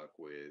I work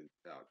with,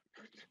 that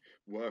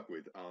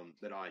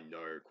I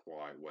know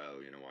quite well,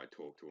 I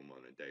talk to them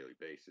on a daily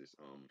basis.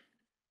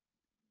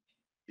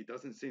 It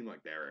doesn't seem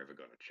like they're ever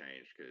going to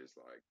change because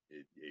like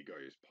it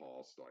goes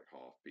past like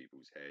half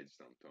people's heads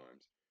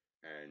sometimes,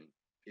 and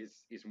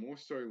it's more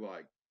so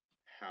like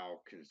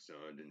how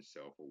concerned and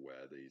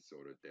self-aware these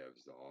sort of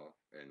devs are,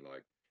 and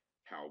like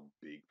how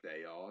big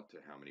they are to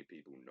how many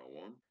people know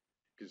them.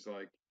 Because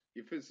like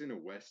if it's in a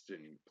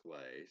Western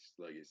place,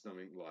 like it's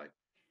something like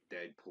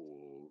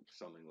Deadpool,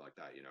 something like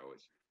that,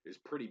 it's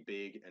pretty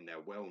big and they're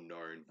well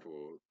known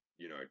for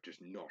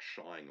just not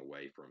shying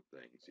away from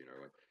things,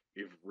 like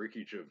if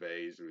Ricky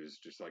Gervais was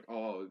just like,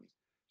 oh,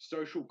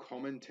 social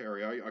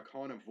commentary, I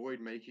can't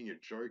avoid making a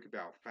joke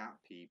about fat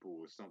people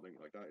or something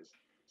like that.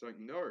 It's like,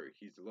 no,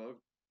 he's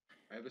loved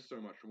ever so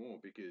much more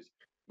because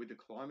with the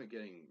climate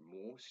getting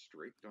more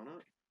strict on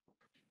it,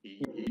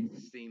 he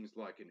seems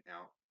like an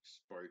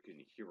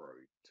outspoken hero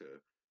to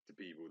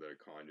people that are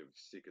kind of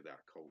sick of that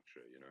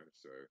culture,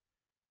 So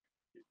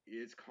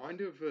it's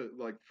kind of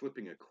like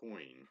flipping a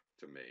coin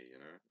to me,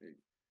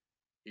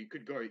 it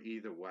could go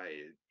either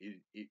way.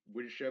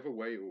 Whichever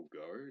way it will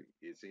go,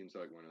 it seems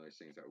like one of those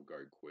things that will go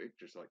quick,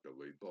 just like the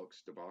loot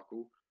box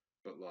debacle.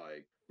 But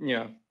like,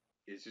 yeah,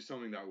 it's just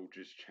something that will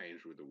just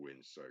change with the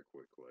wind so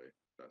quickly.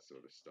 That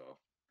sort of stuff.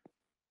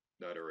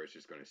 That or it's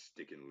just going to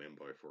stick in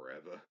limbo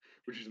forever,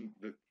 which is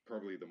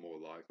probably the more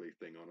likely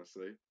thing,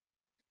 honestly.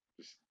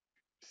 Just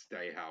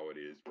stay how it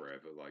is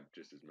forever. Like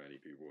just as many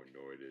people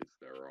annoyed as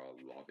there are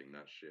loving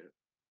that shit.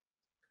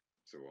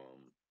 So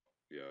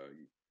yeah,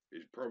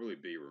 it'd probably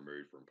be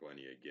removed from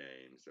plenty of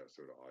games, that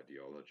sort of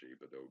ideology,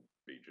 but there'll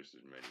be just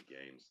as many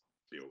games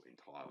built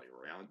entirely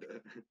around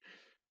it.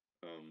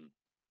 um,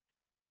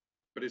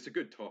 but it's a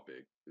good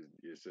topic.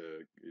 It's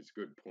a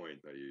good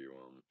point that you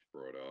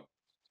brought up.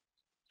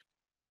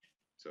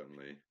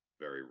 Certainly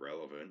very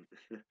relevant.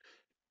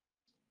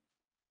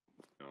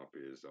 Up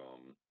is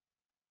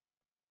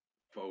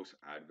false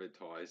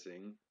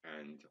advertising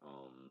and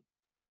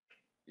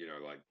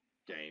like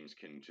games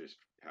can just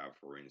have,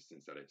 for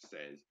instance, that it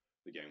says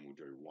the game will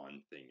do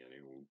one thing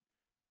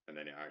and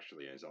then it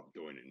actually ends up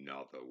doing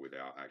another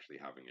without actually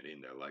having it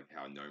in there. Like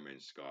how No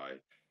Man's Sky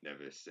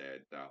never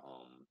said that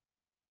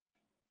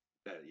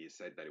it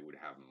said that it would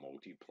have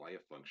multiplayer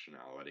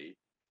functionality,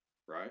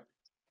 right?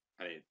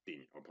 And it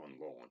didn't upon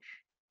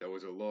launch. There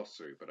was a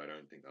lawsuit, but I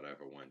don't think that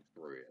ever went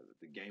through.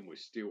 The game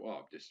was still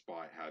up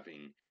despite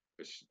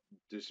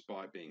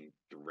being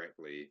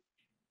directly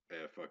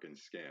a fucking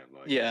scam.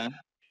 Like yeah,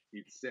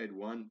 it said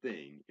one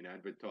thing in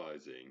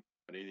advertising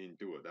and it didn't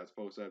do it. That's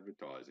false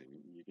advertising.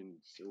 You can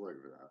sue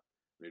over that.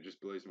 And it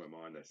just blows my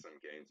mind that some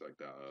games like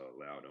that are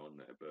allowed on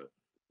there. But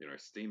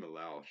Steam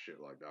allows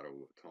shit like that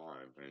all the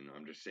time, and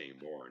I'm just seeing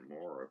more and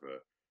more of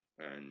it.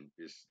 And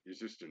it's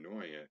just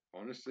annoying. It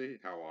honestly,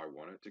 how I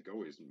want it to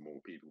go is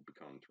more people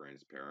become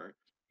transparent,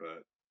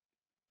 but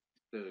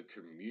the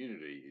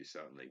community is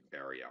certainly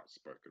very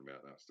outspoken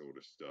about that sort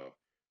of stuff.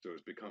 So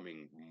it's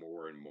becoming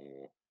more and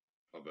more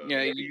of a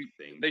yeah. big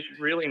thing. They should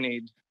really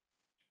need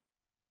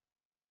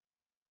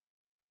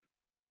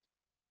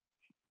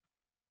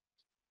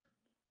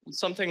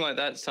something like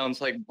that. Sounds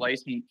like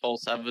blatant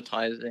false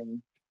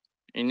advertising.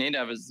 You need to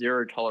have a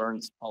zero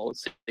tolerance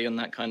policy on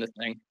that kind of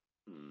thing.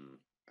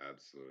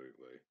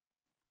 Absolutely.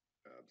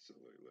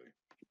 Absolutely.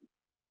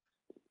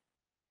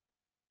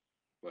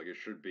 Like it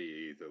should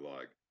be either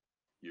like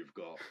you've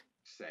got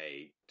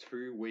say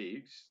 2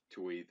 weeks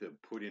to either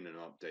put in an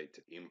update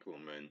to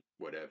implement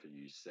whatever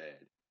you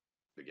said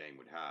the game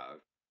would have,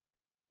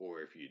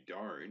 or if you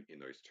don't in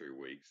those 2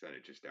 weeks, then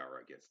it just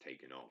outright gets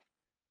taken off.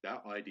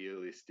 That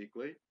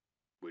idealistically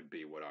would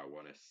be what I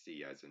want to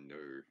see as a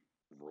new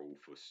rule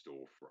for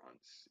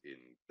storefronts in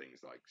things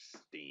like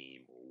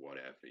Steam or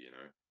whatever, you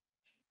know.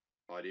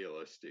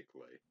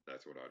 Idealistically,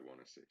 that's what I'd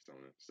want to see.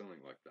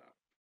 Something like that.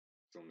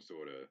 Some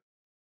sort of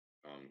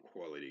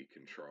quality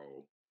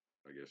control,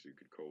 I guess you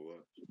could call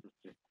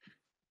it.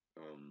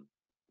 um,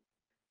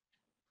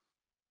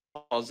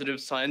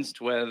 Positive sides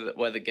to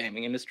where the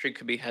gaming industry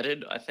could be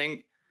headed. I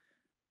think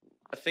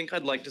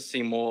I'd like to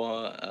see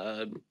more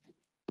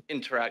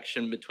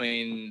interaction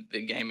between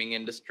the gaming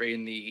industry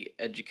and the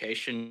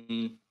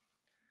education.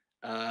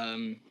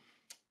 Um,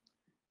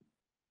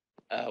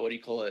 what do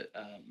you call it?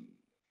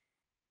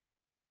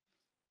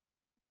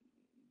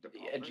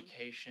 The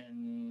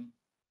education.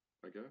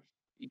 I guess.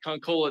 You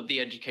can't call it the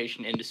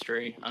education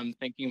industry. I'm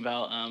thinking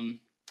about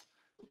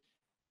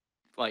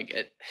like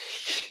it.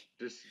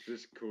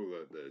 Just call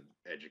it the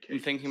education.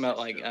 I'm thinking about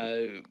like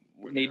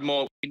we need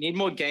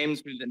more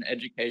games with an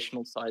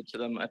educational side to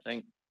them. I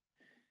think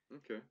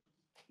Okay.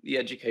 the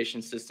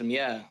education system.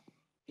 Yeah,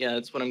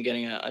 that's what I'm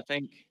getting at. I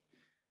think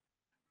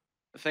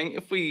I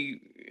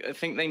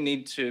think they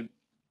need to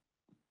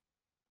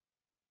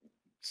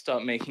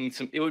start making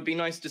some. It would be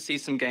nice to see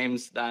some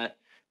games that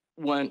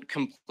weren't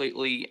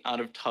completely out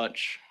of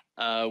touch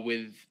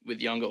with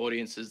younger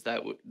audiences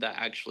that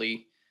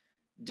actually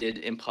did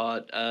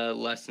impart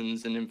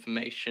lessons and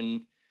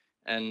information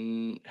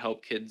and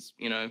help kids,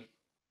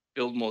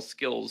 build more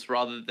skills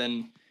rather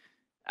than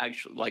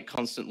actually like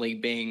constantly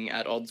being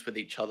at odds with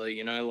each other.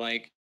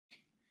 Like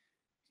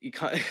you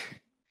can't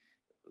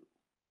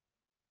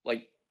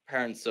like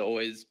parents are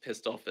always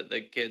pissed off at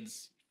their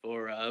kids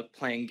for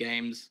playing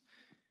games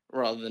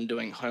rather than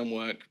doing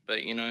homework. But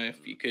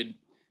if you could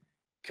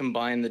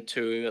combine the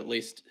two, at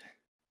least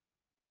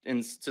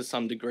to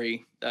some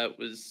degree, that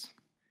was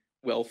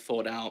well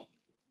thought out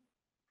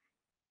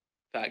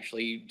for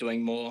actually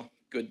doing more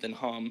good than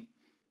harm.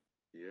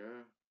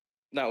 Yeah.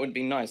 That would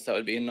be nice. That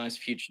would be a nice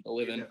future to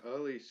live in. In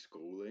early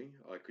schooling,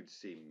 I could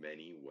see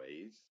many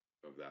ways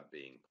of that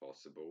being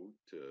possible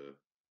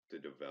to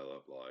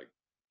develop like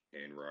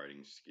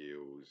handwriting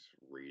skills,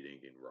 reading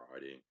and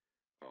writing,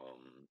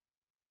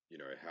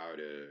 how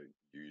to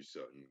use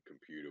certain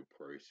computer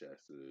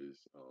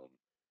processes,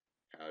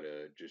 how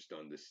to just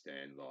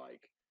understand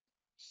like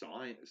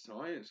science.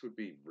 Science would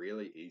be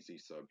really easy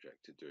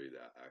subject to do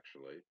that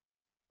actually.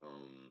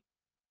 Um,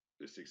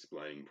 just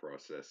explaining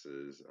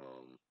processes.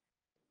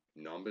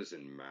 Numbers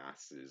and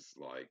maths is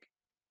like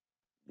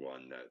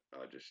one that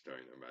I just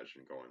don't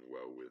imagine going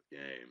well with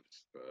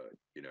games. But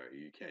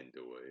you can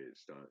do it.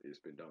 It's done. It's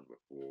been done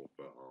before.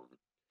 But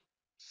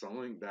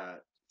something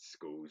that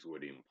schools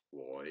would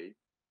employ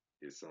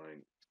is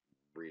something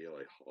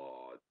really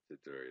hard to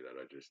do that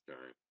I just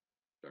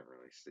don't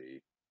really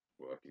see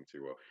working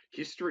too well.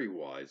 History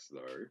wise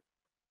though,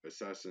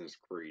 Assassin's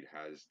Creed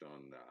has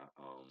done that.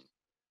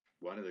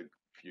 One of the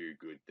few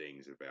good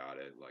things about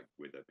it, like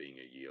with it being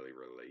a yearly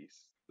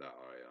release, that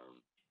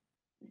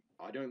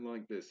I don't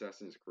like the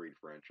Assassin's Creed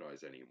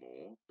franchise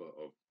anymore, but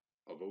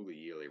of all the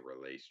yearly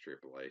release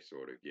AAA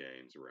sort of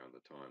games around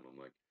the time, I'm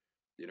like,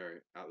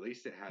 at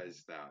least it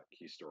has that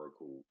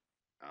historical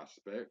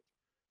aspect.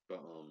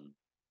 But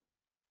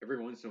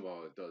every once in a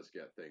while it does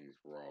get things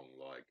wrong,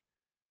 like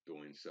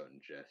doing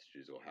certain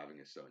gestures or having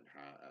a certain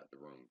hat at the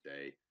wrong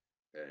day.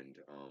 And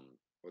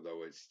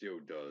although it still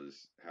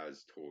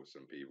has taught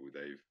some people,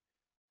 they've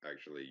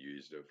actually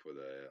used it for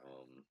their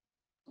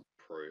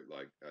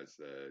like as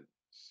their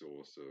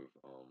source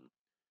of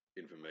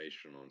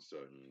information on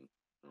certain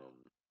um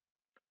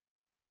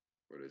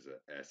what is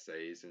it,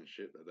 essays and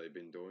shit that they've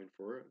been doing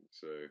for it.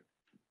 So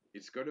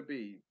it's got to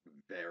be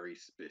very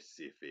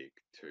specific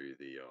to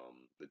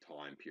the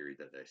time period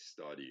that they're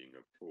studying,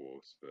 of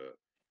course. But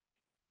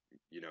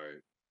you know,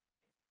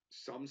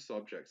 some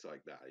subjects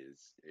like that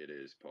it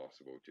is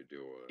possible to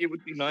do It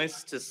would be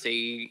nice to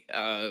see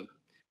a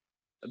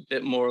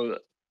bit more of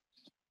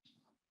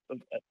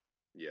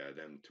yeah,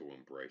 them to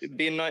embrace. It'd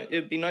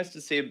be nice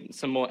to see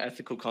some more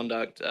ethical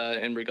conduct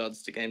in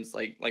regards to games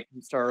like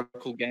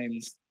historical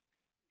games.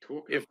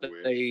 Talking If of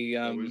which, they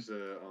there was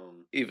a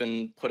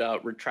even put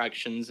out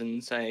retractions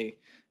and say,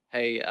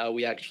 "Hey,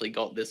 we actually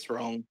got this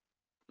wrong."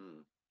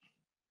 hmm.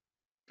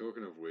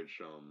 Talking of which,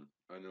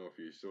 I don't know if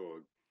you saw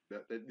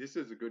that this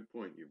is a good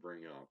point you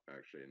bring up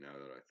actually. Now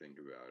that I think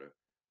about it,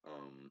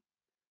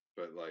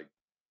 but like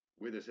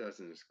with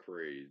Assassin's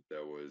Creed,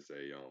 there was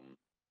a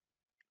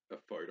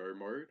photo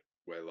mode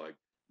where like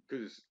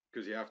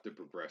because you have to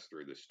progress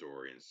through the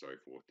story and so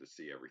forth to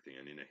see everything,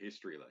 and in a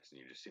history lesson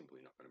you're just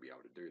simply not going to be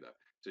able to do that.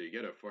 So you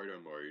get a photo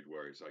mode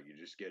where it's like you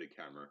just get a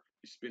camera,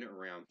 you spin it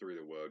around through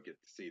the world, get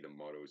to see the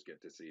models,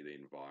 get to see the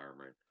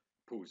environment,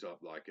 pulls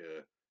up like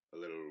a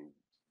little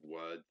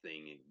word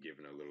thing,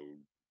 given a little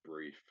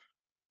brief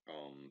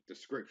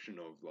description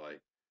of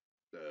like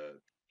the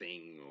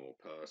thing or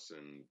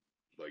person,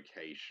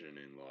 location,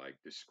 and like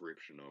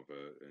description of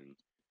it, and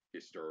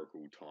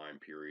historical time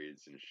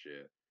periods and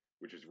shit,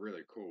 which is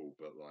really cool.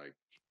 But like,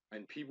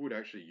 and people would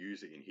actually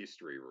use it in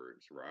history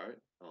rooms, right?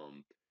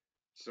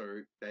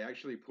 So they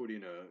actually put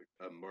in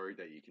a mode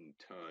that you can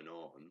turn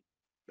on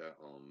that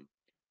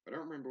I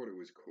don't remember what it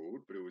was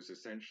called, but it was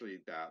essentially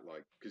that,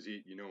 like, because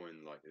you know,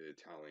 in like the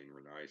Italian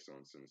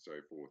Renaissance and so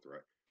forth,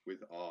 right?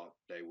 With art,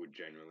 they would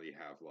generally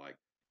have like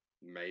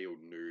male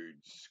nude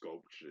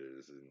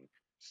sculptures and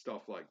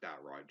stuff like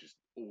that, right?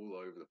 Just all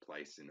over the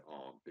place in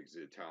art because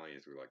the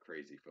Italians were like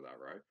crazy for that,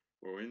 right?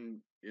 Well, in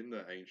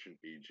the ancient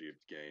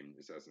Egypt game,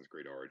 Assassin's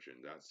Creed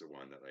Origin, that's the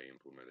one that they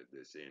implemented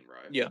this in,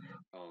 right? Yeah.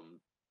 Um,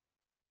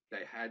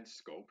 they had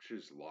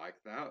sculptures like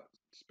that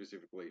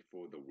specifically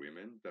for the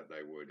women that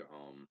they would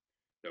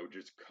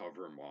just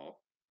cover them up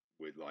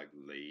with like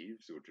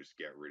leaves or just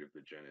get rid of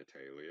the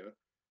genitalia.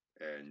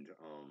 And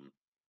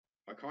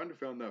I kind of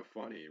found that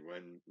funny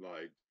when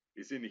like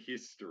it's in a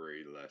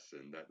history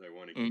lesson that they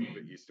want to keep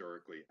it Mm.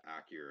 historically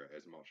accurate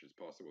as much as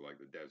possible, like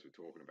the devs were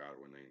talking about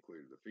when they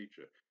included the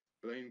feature.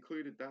 But they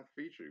included that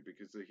feature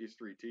because the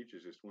history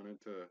teachers just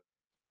wanted to,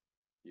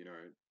 you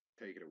know,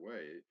 take it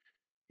away.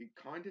 It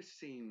kind of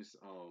seems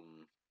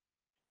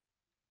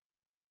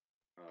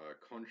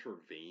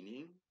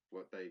contravening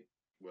what they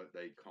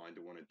kind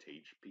of want to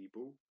teach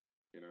people,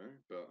 you know.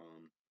 But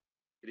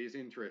it is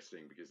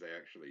interesting because they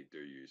actually do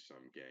use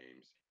some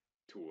games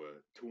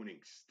to an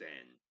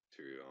extent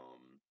to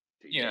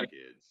teach Yeah.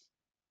 kids.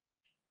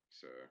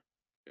 So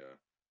yeah,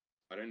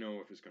 I don't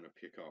know if it's going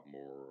to pick up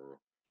more or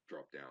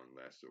drop down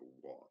less or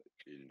what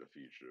in the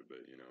future,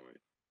 but you know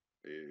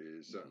it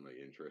is certainly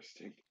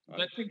interesting. I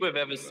don't think we've I've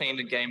ever never seen heard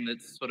a of that. game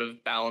that's sort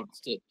of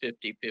balanced at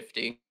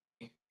 50-50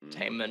 Mm,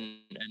 entertainment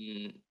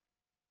and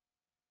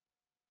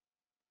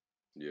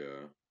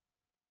yeah.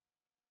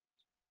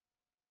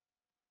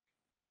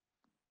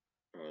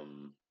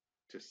 um,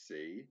 to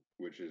see,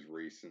 which is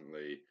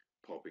recently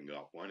popping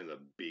up. One of the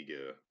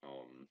bigger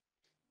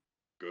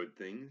good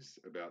things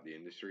about the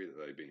industry that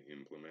they've been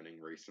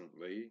implementing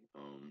recently,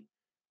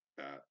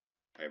 that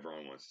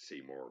everyone wants to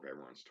see more of,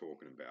 everyone's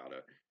talking about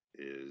it,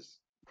 is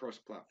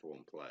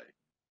cross-platform play.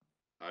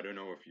 I don't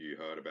know if you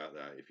heard about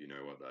that, if you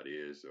know what that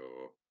is,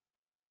 or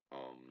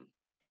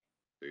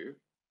do you?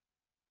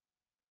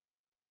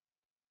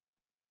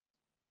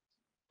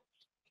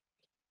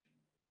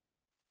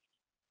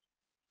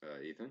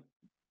 Ethan?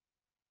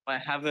 I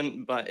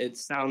haven't, but it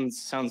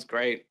sounds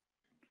great.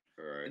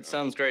 All right. It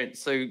sounds great.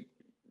 So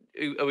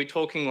are we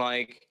talking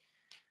like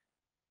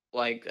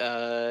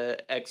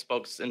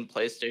Xbox and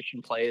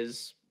PlayStation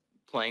players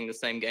playing the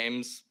same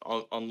games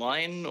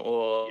online, Yes.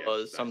 or Yes,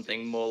 that's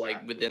something more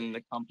like within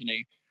exactly. the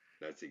company?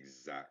 That's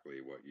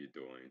exactly what you're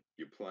doing.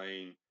 You're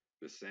playing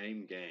the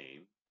same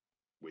game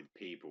with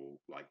people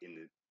like in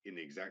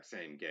the exact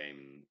same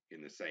game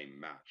in the same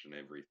match and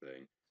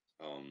everything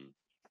um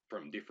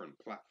from different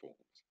platforms.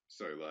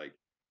 So like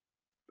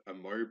a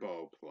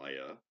mobile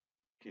player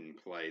can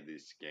play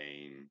this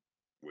game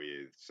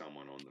with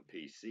someone on the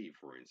PC,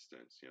 for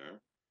instance, you know?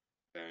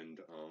 And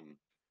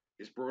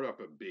it's brought up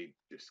a big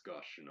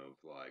discussion of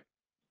like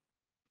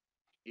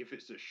if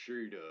it's a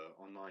shooter,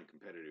 online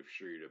competitive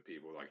shooter,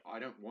 people are like, I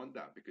don't want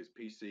that because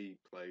PC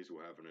players will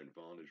have an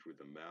advantage with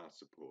the mouse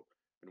support.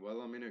 And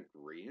while I'm in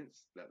agreement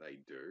that they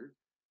do,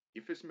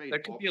 if it's made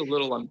That could be a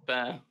little optional,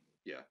 unfair.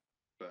 yeah.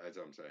 But as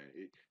I'm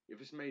saying, if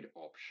it's made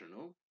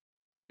optional,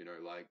 you know,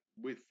 like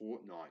with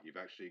Fortnite, you've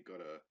actually got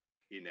to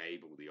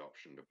enable the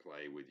option to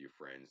play with your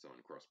friends on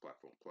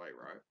cross-platform play,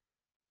 right?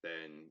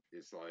 Then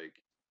it's like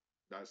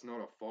that's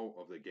not a fault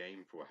of the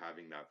game for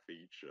having that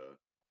feature.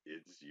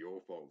 It's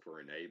your fault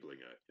for enabling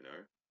it, you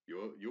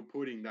know? You're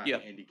putting that Yeah.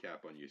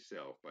 handicap on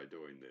yourself by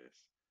doing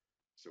this.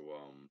 So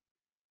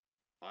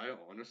I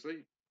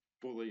honestly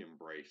fully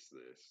embrace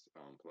this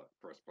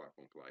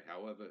cross-platform play.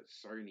 However,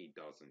 Sony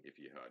doesn't. If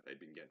you heard, they've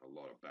been getting a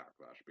lot of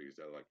backlash because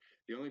they're like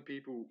the only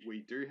people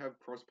we do have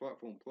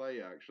cross-platform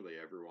play. Actually,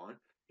 everyone,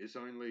 it's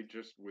only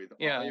just with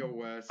Yeah. I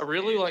iOS,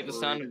 really like the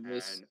sound Android, of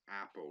this. and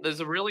Apple There's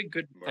a really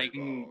good thing.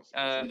 mobiles.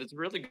 And it's like, There's a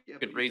really yeah, good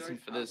but you reason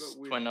don't for have it this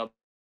with. to end up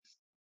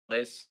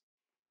this.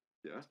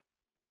 Yeah,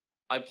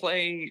 I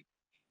play.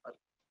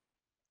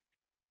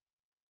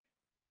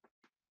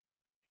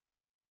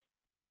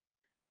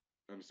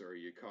 I'm sorry,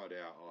 you cut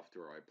out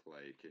after I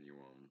play. Can you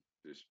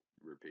just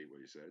repeat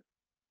what you said?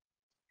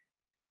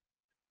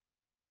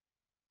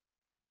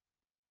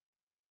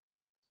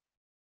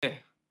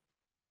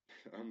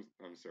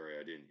 I'm sorry,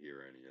 I didn't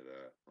hear any of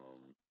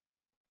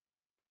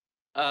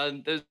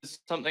that. There's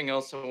something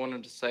else I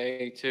wanted to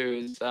say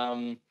too. Is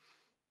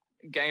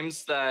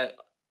games that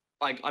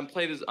like I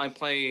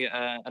play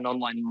an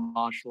online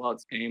martial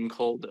arts game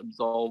called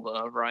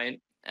Absolver, right?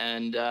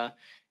 And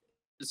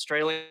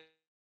Australian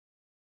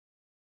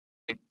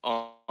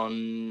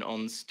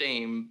on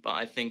Steam, but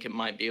I think it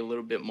might be a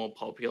little bit more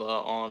popular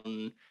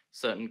on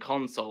certain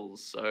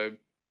consoles. So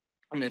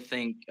I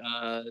think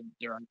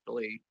they're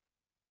actually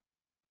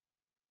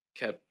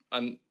kept.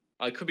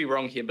 I could be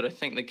wrong here, but I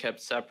think they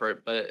kept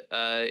separate. But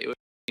it would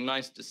be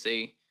nice to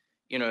see,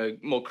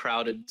 more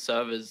crowded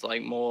servers,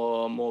 like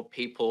more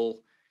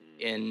people Mm.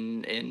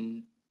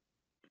 in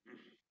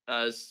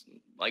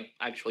like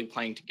actually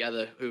playing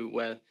together,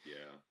 where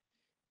Yeah.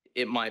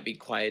 it might be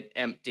quite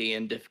empty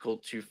and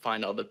difficult to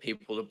find other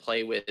people to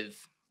play with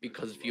There's a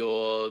because of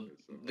lot of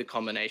developers the though.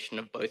 combination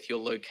of both your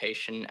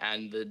location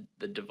and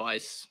the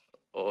device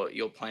or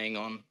you're playing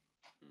on.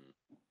 Mm.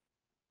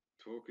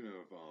 Talking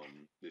of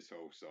this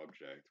whole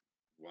subject,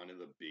 one of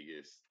the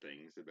biggest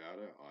things about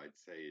it, I'd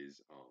say,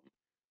 is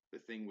the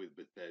thing with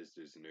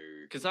Bethesda's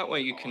new Because that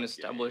way you can card game.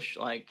 establish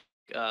like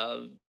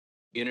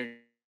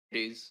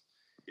communities.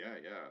 Yeah,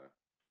 yeah,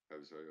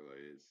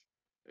 absolutely.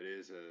 It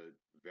is a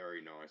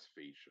very nice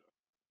feature.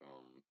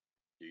 Um,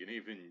 you can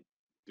even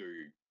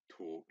do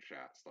talk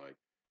chats. Like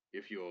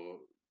if you're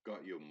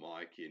got your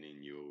mic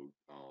in your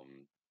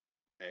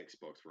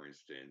Xbox, for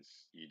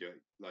instance, you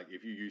don't like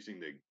if you're using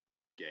the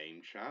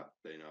game chat,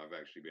 then I've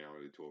actually been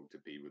able to talk to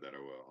people that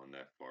are on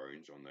their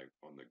phones on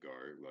the go,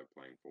 like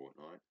playing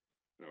Fortnite,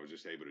 and I was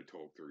just able to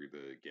talk through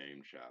the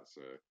game chat.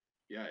 So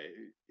yeah,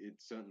 it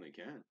certainly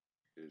can.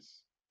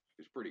 It's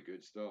it's pretty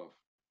good stuff.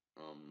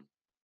 Um,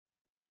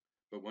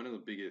 but one of the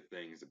bigger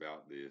things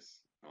about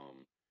this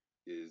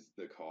is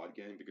the card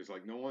game because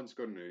like no one's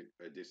got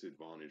a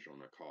disadvantage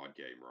on a card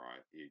game,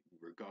 right?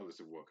 Regardless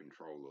of what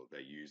controller they're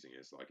using,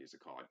 it's a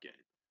card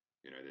game.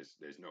 You know,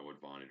 there's no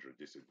advantage or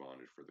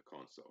disadvantage for the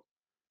console,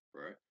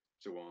 right?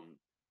 So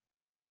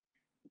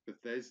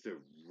Bethesda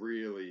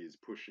really is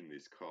pushing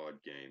this card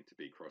game to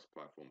be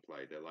cross-platform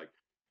play. They're like,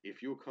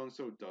 if your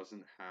console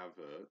doesn't have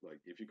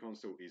if your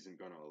console isn't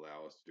going to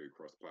allow us to do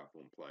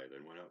cross-platform play,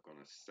 then we're not going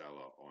to sell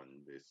it on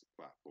this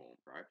platform,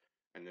 right?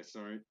 And there's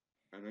so,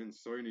 and then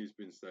Sony's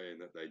been saying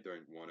that they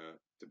don't want it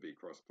to be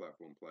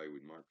cross-platform play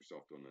with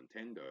Microsoft or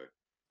Nintendo,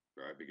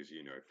 right? Because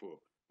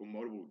for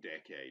multiple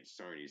decades,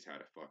 Sony's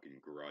had a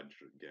fucking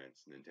grudge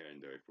against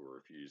Nintendo for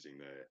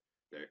refusing their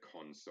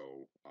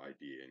console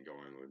idea and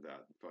going with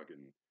that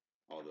fucking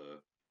other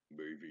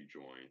movie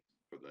joint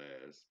for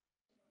theirs,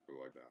 for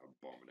like that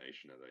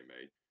abomination that they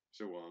made.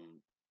 So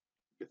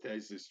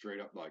Bethesda's straight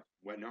up like,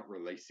 we're not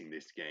releasing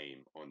this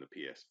game on the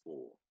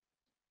PS4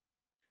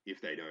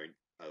 if they don't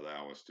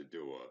allow us to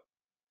do it.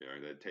 You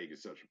know, they're taking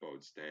such a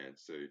bold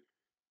stance. So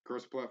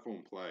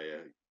cross-platform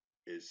player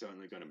is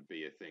certainly going to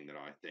be a thing that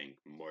I think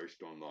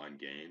most online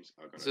games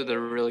are going So to they're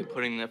turn really into.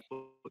 putting their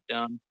foot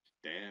down.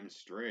 Damn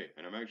straight.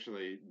 And I'm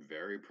actually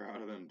very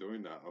proud of them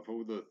doing that. Of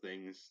all the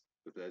things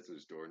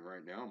Bethesda's doing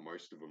right now,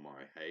 most of them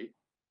I hate.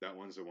 That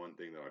one's the one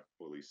thing that I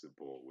fully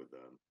support with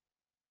them.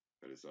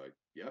 That is like,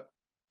 yep,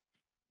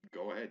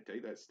 go ahead,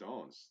 take that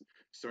stance.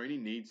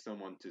 Sony needs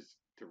someone to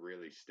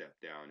really step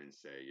down and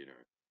say, you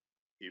know,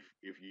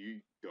 if you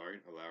don't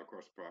allow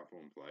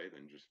cross-platform play,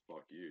 then just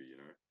fuck you, you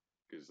know,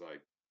 because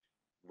like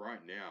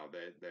right now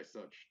they're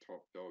such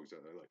top dogs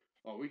that they're like,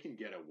 oh, we can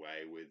get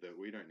away with it.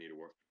 We don't need to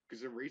work.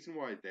 Because the reason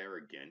why they're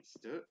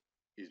against it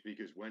is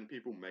because when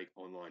people make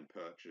online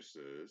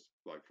purchases,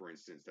 like for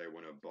instance, they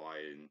want to buy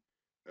in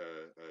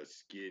a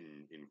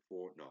skin in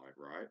Fortnite,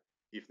 right?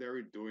 If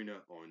they're doing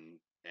it on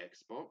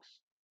Xbox,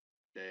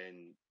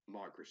 then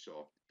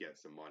Microsoft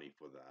gets the money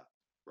for that,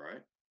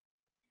 right?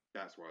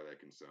 That's why they're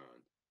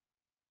concerned.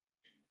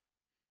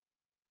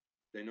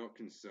 They're not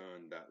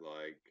concerned that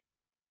like,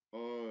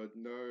 oh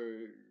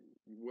no,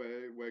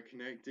 we're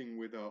connecting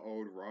with our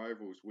old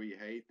rivals. We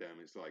hate them.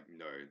 It's like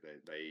no,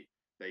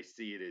 they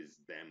see it as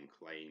them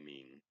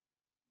claiming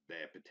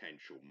their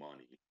potential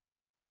money.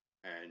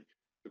 And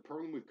the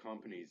problem with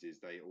companies is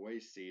they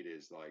always see it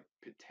as like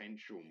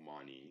potential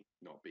money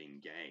not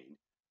being gained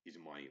is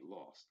money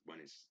lost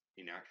when it's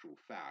in actual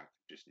fact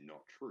just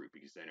not true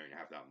because they don't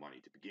have that money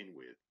to begin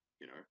with,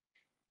 you know?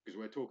 Because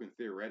we're talking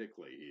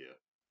theoretically here.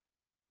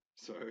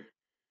 So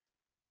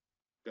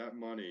that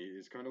money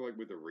is kind of like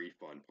with the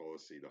refund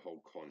policy, the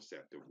whole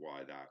concept of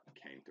why that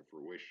came to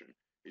fruition.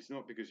 It's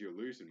not because you're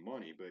losing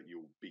money, but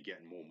you'll be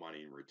getting more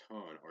money in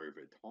return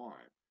over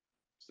time.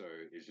 So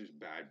it's just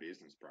bad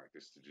business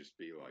practice to just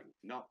be like,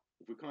 no,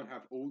 if we can't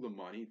have all the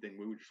money, then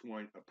we just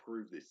won't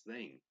approve this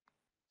thing.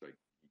 It's like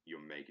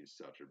you're making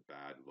such a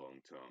bad long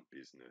term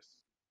business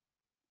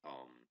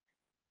um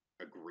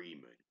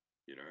agreement,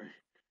 you know?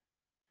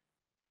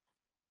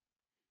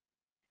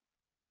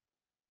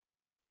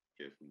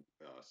 If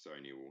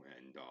Sony will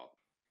end up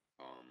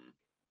um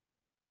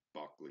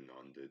buckling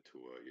under to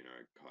a, you know,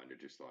 kind of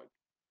just like,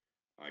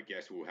 I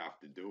guess we'll have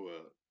to do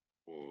it,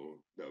 or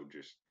they'll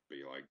just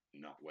be like,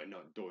 no, we're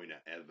not doing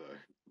it ever,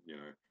 you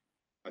know.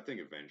 I think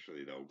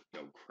eventually they'll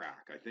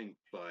crack. I think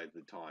by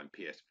the time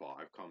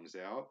PS5 comes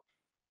out,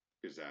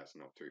 because that's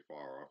not too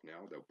far off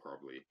now, they'll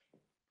probably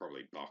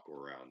buckle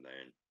around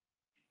then.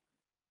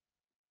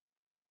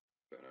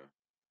 But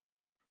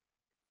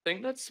I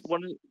think that's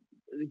one of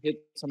the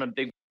hits on a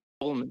big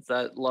problem is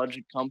that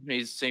larger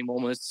companies seem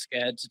almost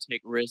scared to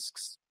take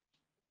risks.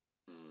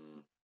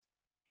 mm,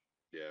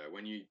 yeah,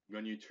 when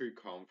you're too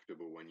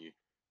comfortable, when you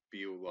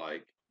feel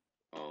like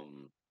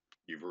um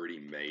you've already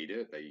made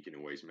it, that you can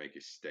always make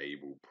a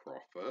stable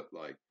profit.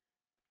 Like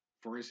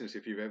for instance,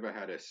 if you've ever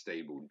had a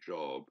stable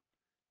job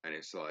and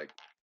it's like,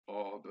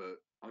 oh, but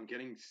I'm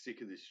getting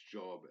sick of this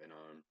job and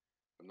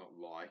I'm not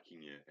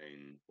liking it,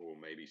 and or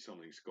maybe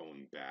something's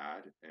gone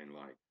bad, and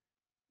like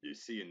you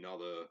see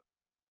another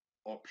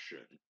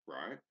option,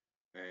 right?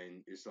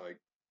 And it's like,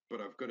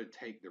 but I've got to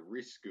take the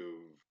risk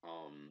of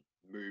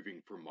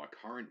moving from my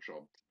current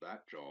job to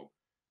that job.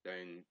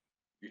 Then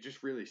you're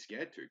just really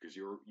scared to because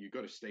you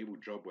got a stable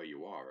job where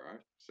you are, right?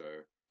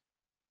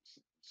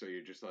 So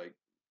you're just like,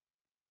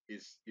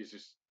 it's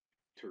just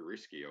too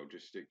risky. I'll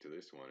just stick to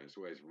this one. It's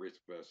always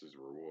risk versus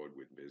reward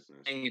with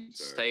business. Think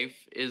So it's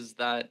safe is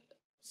that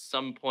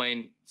some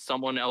point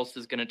someone else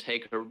is going to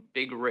take a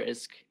big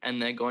risk and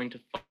they're going to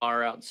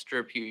far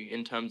outstrip you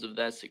in terms of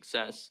their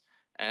success,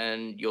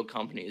 and your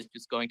company is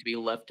just going to be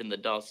left in the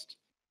dust.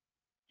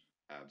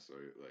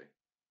 absolutely,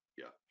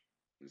 yeah.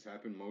 It's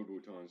happened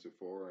multiple times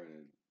before, and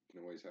it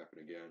can always happen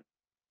again.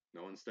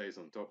 No one stays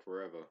on top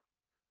forever.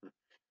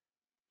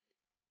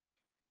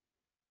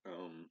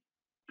 um,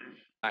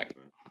 Like,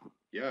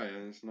 yeah,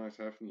 and it's nice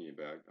having you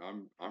back.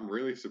 I'm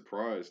really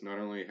surprised not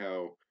only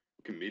how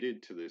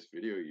committed to this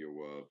video you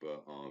were,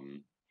 but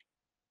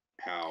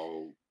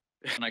how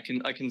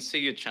and I can see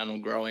your channel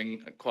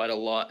growing quite a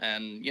lot,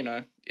 and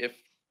if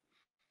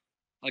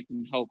I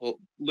can help a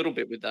little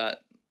bit with that,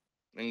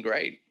 then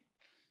great.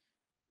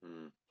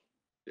 mm,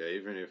 yeah,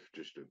 even if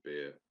just a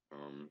bit.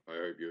 I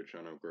hope your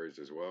channel grows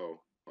as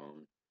well.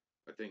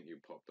 I think you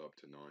popped up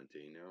to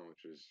 19 now,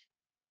 which is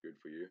good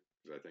for you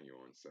because I think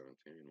you're on 17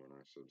 when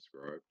I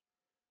subscribed.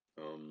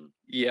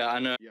 Yeah, I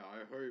know. Yeah,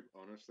 I hope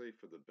honestly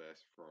for the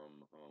best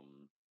from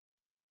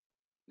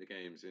the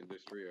games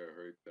industry. I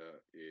hope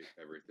that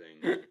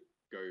everything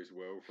goes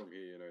well from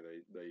here. You know,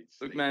 they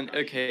Look, stay man.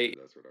 passionate Okay,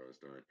 because that's what I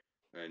was doing.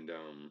 And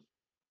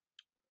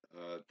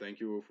thank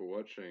you all for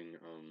watching.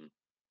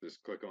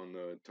 Just click on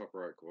the top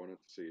right corner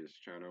to see his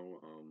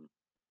channel.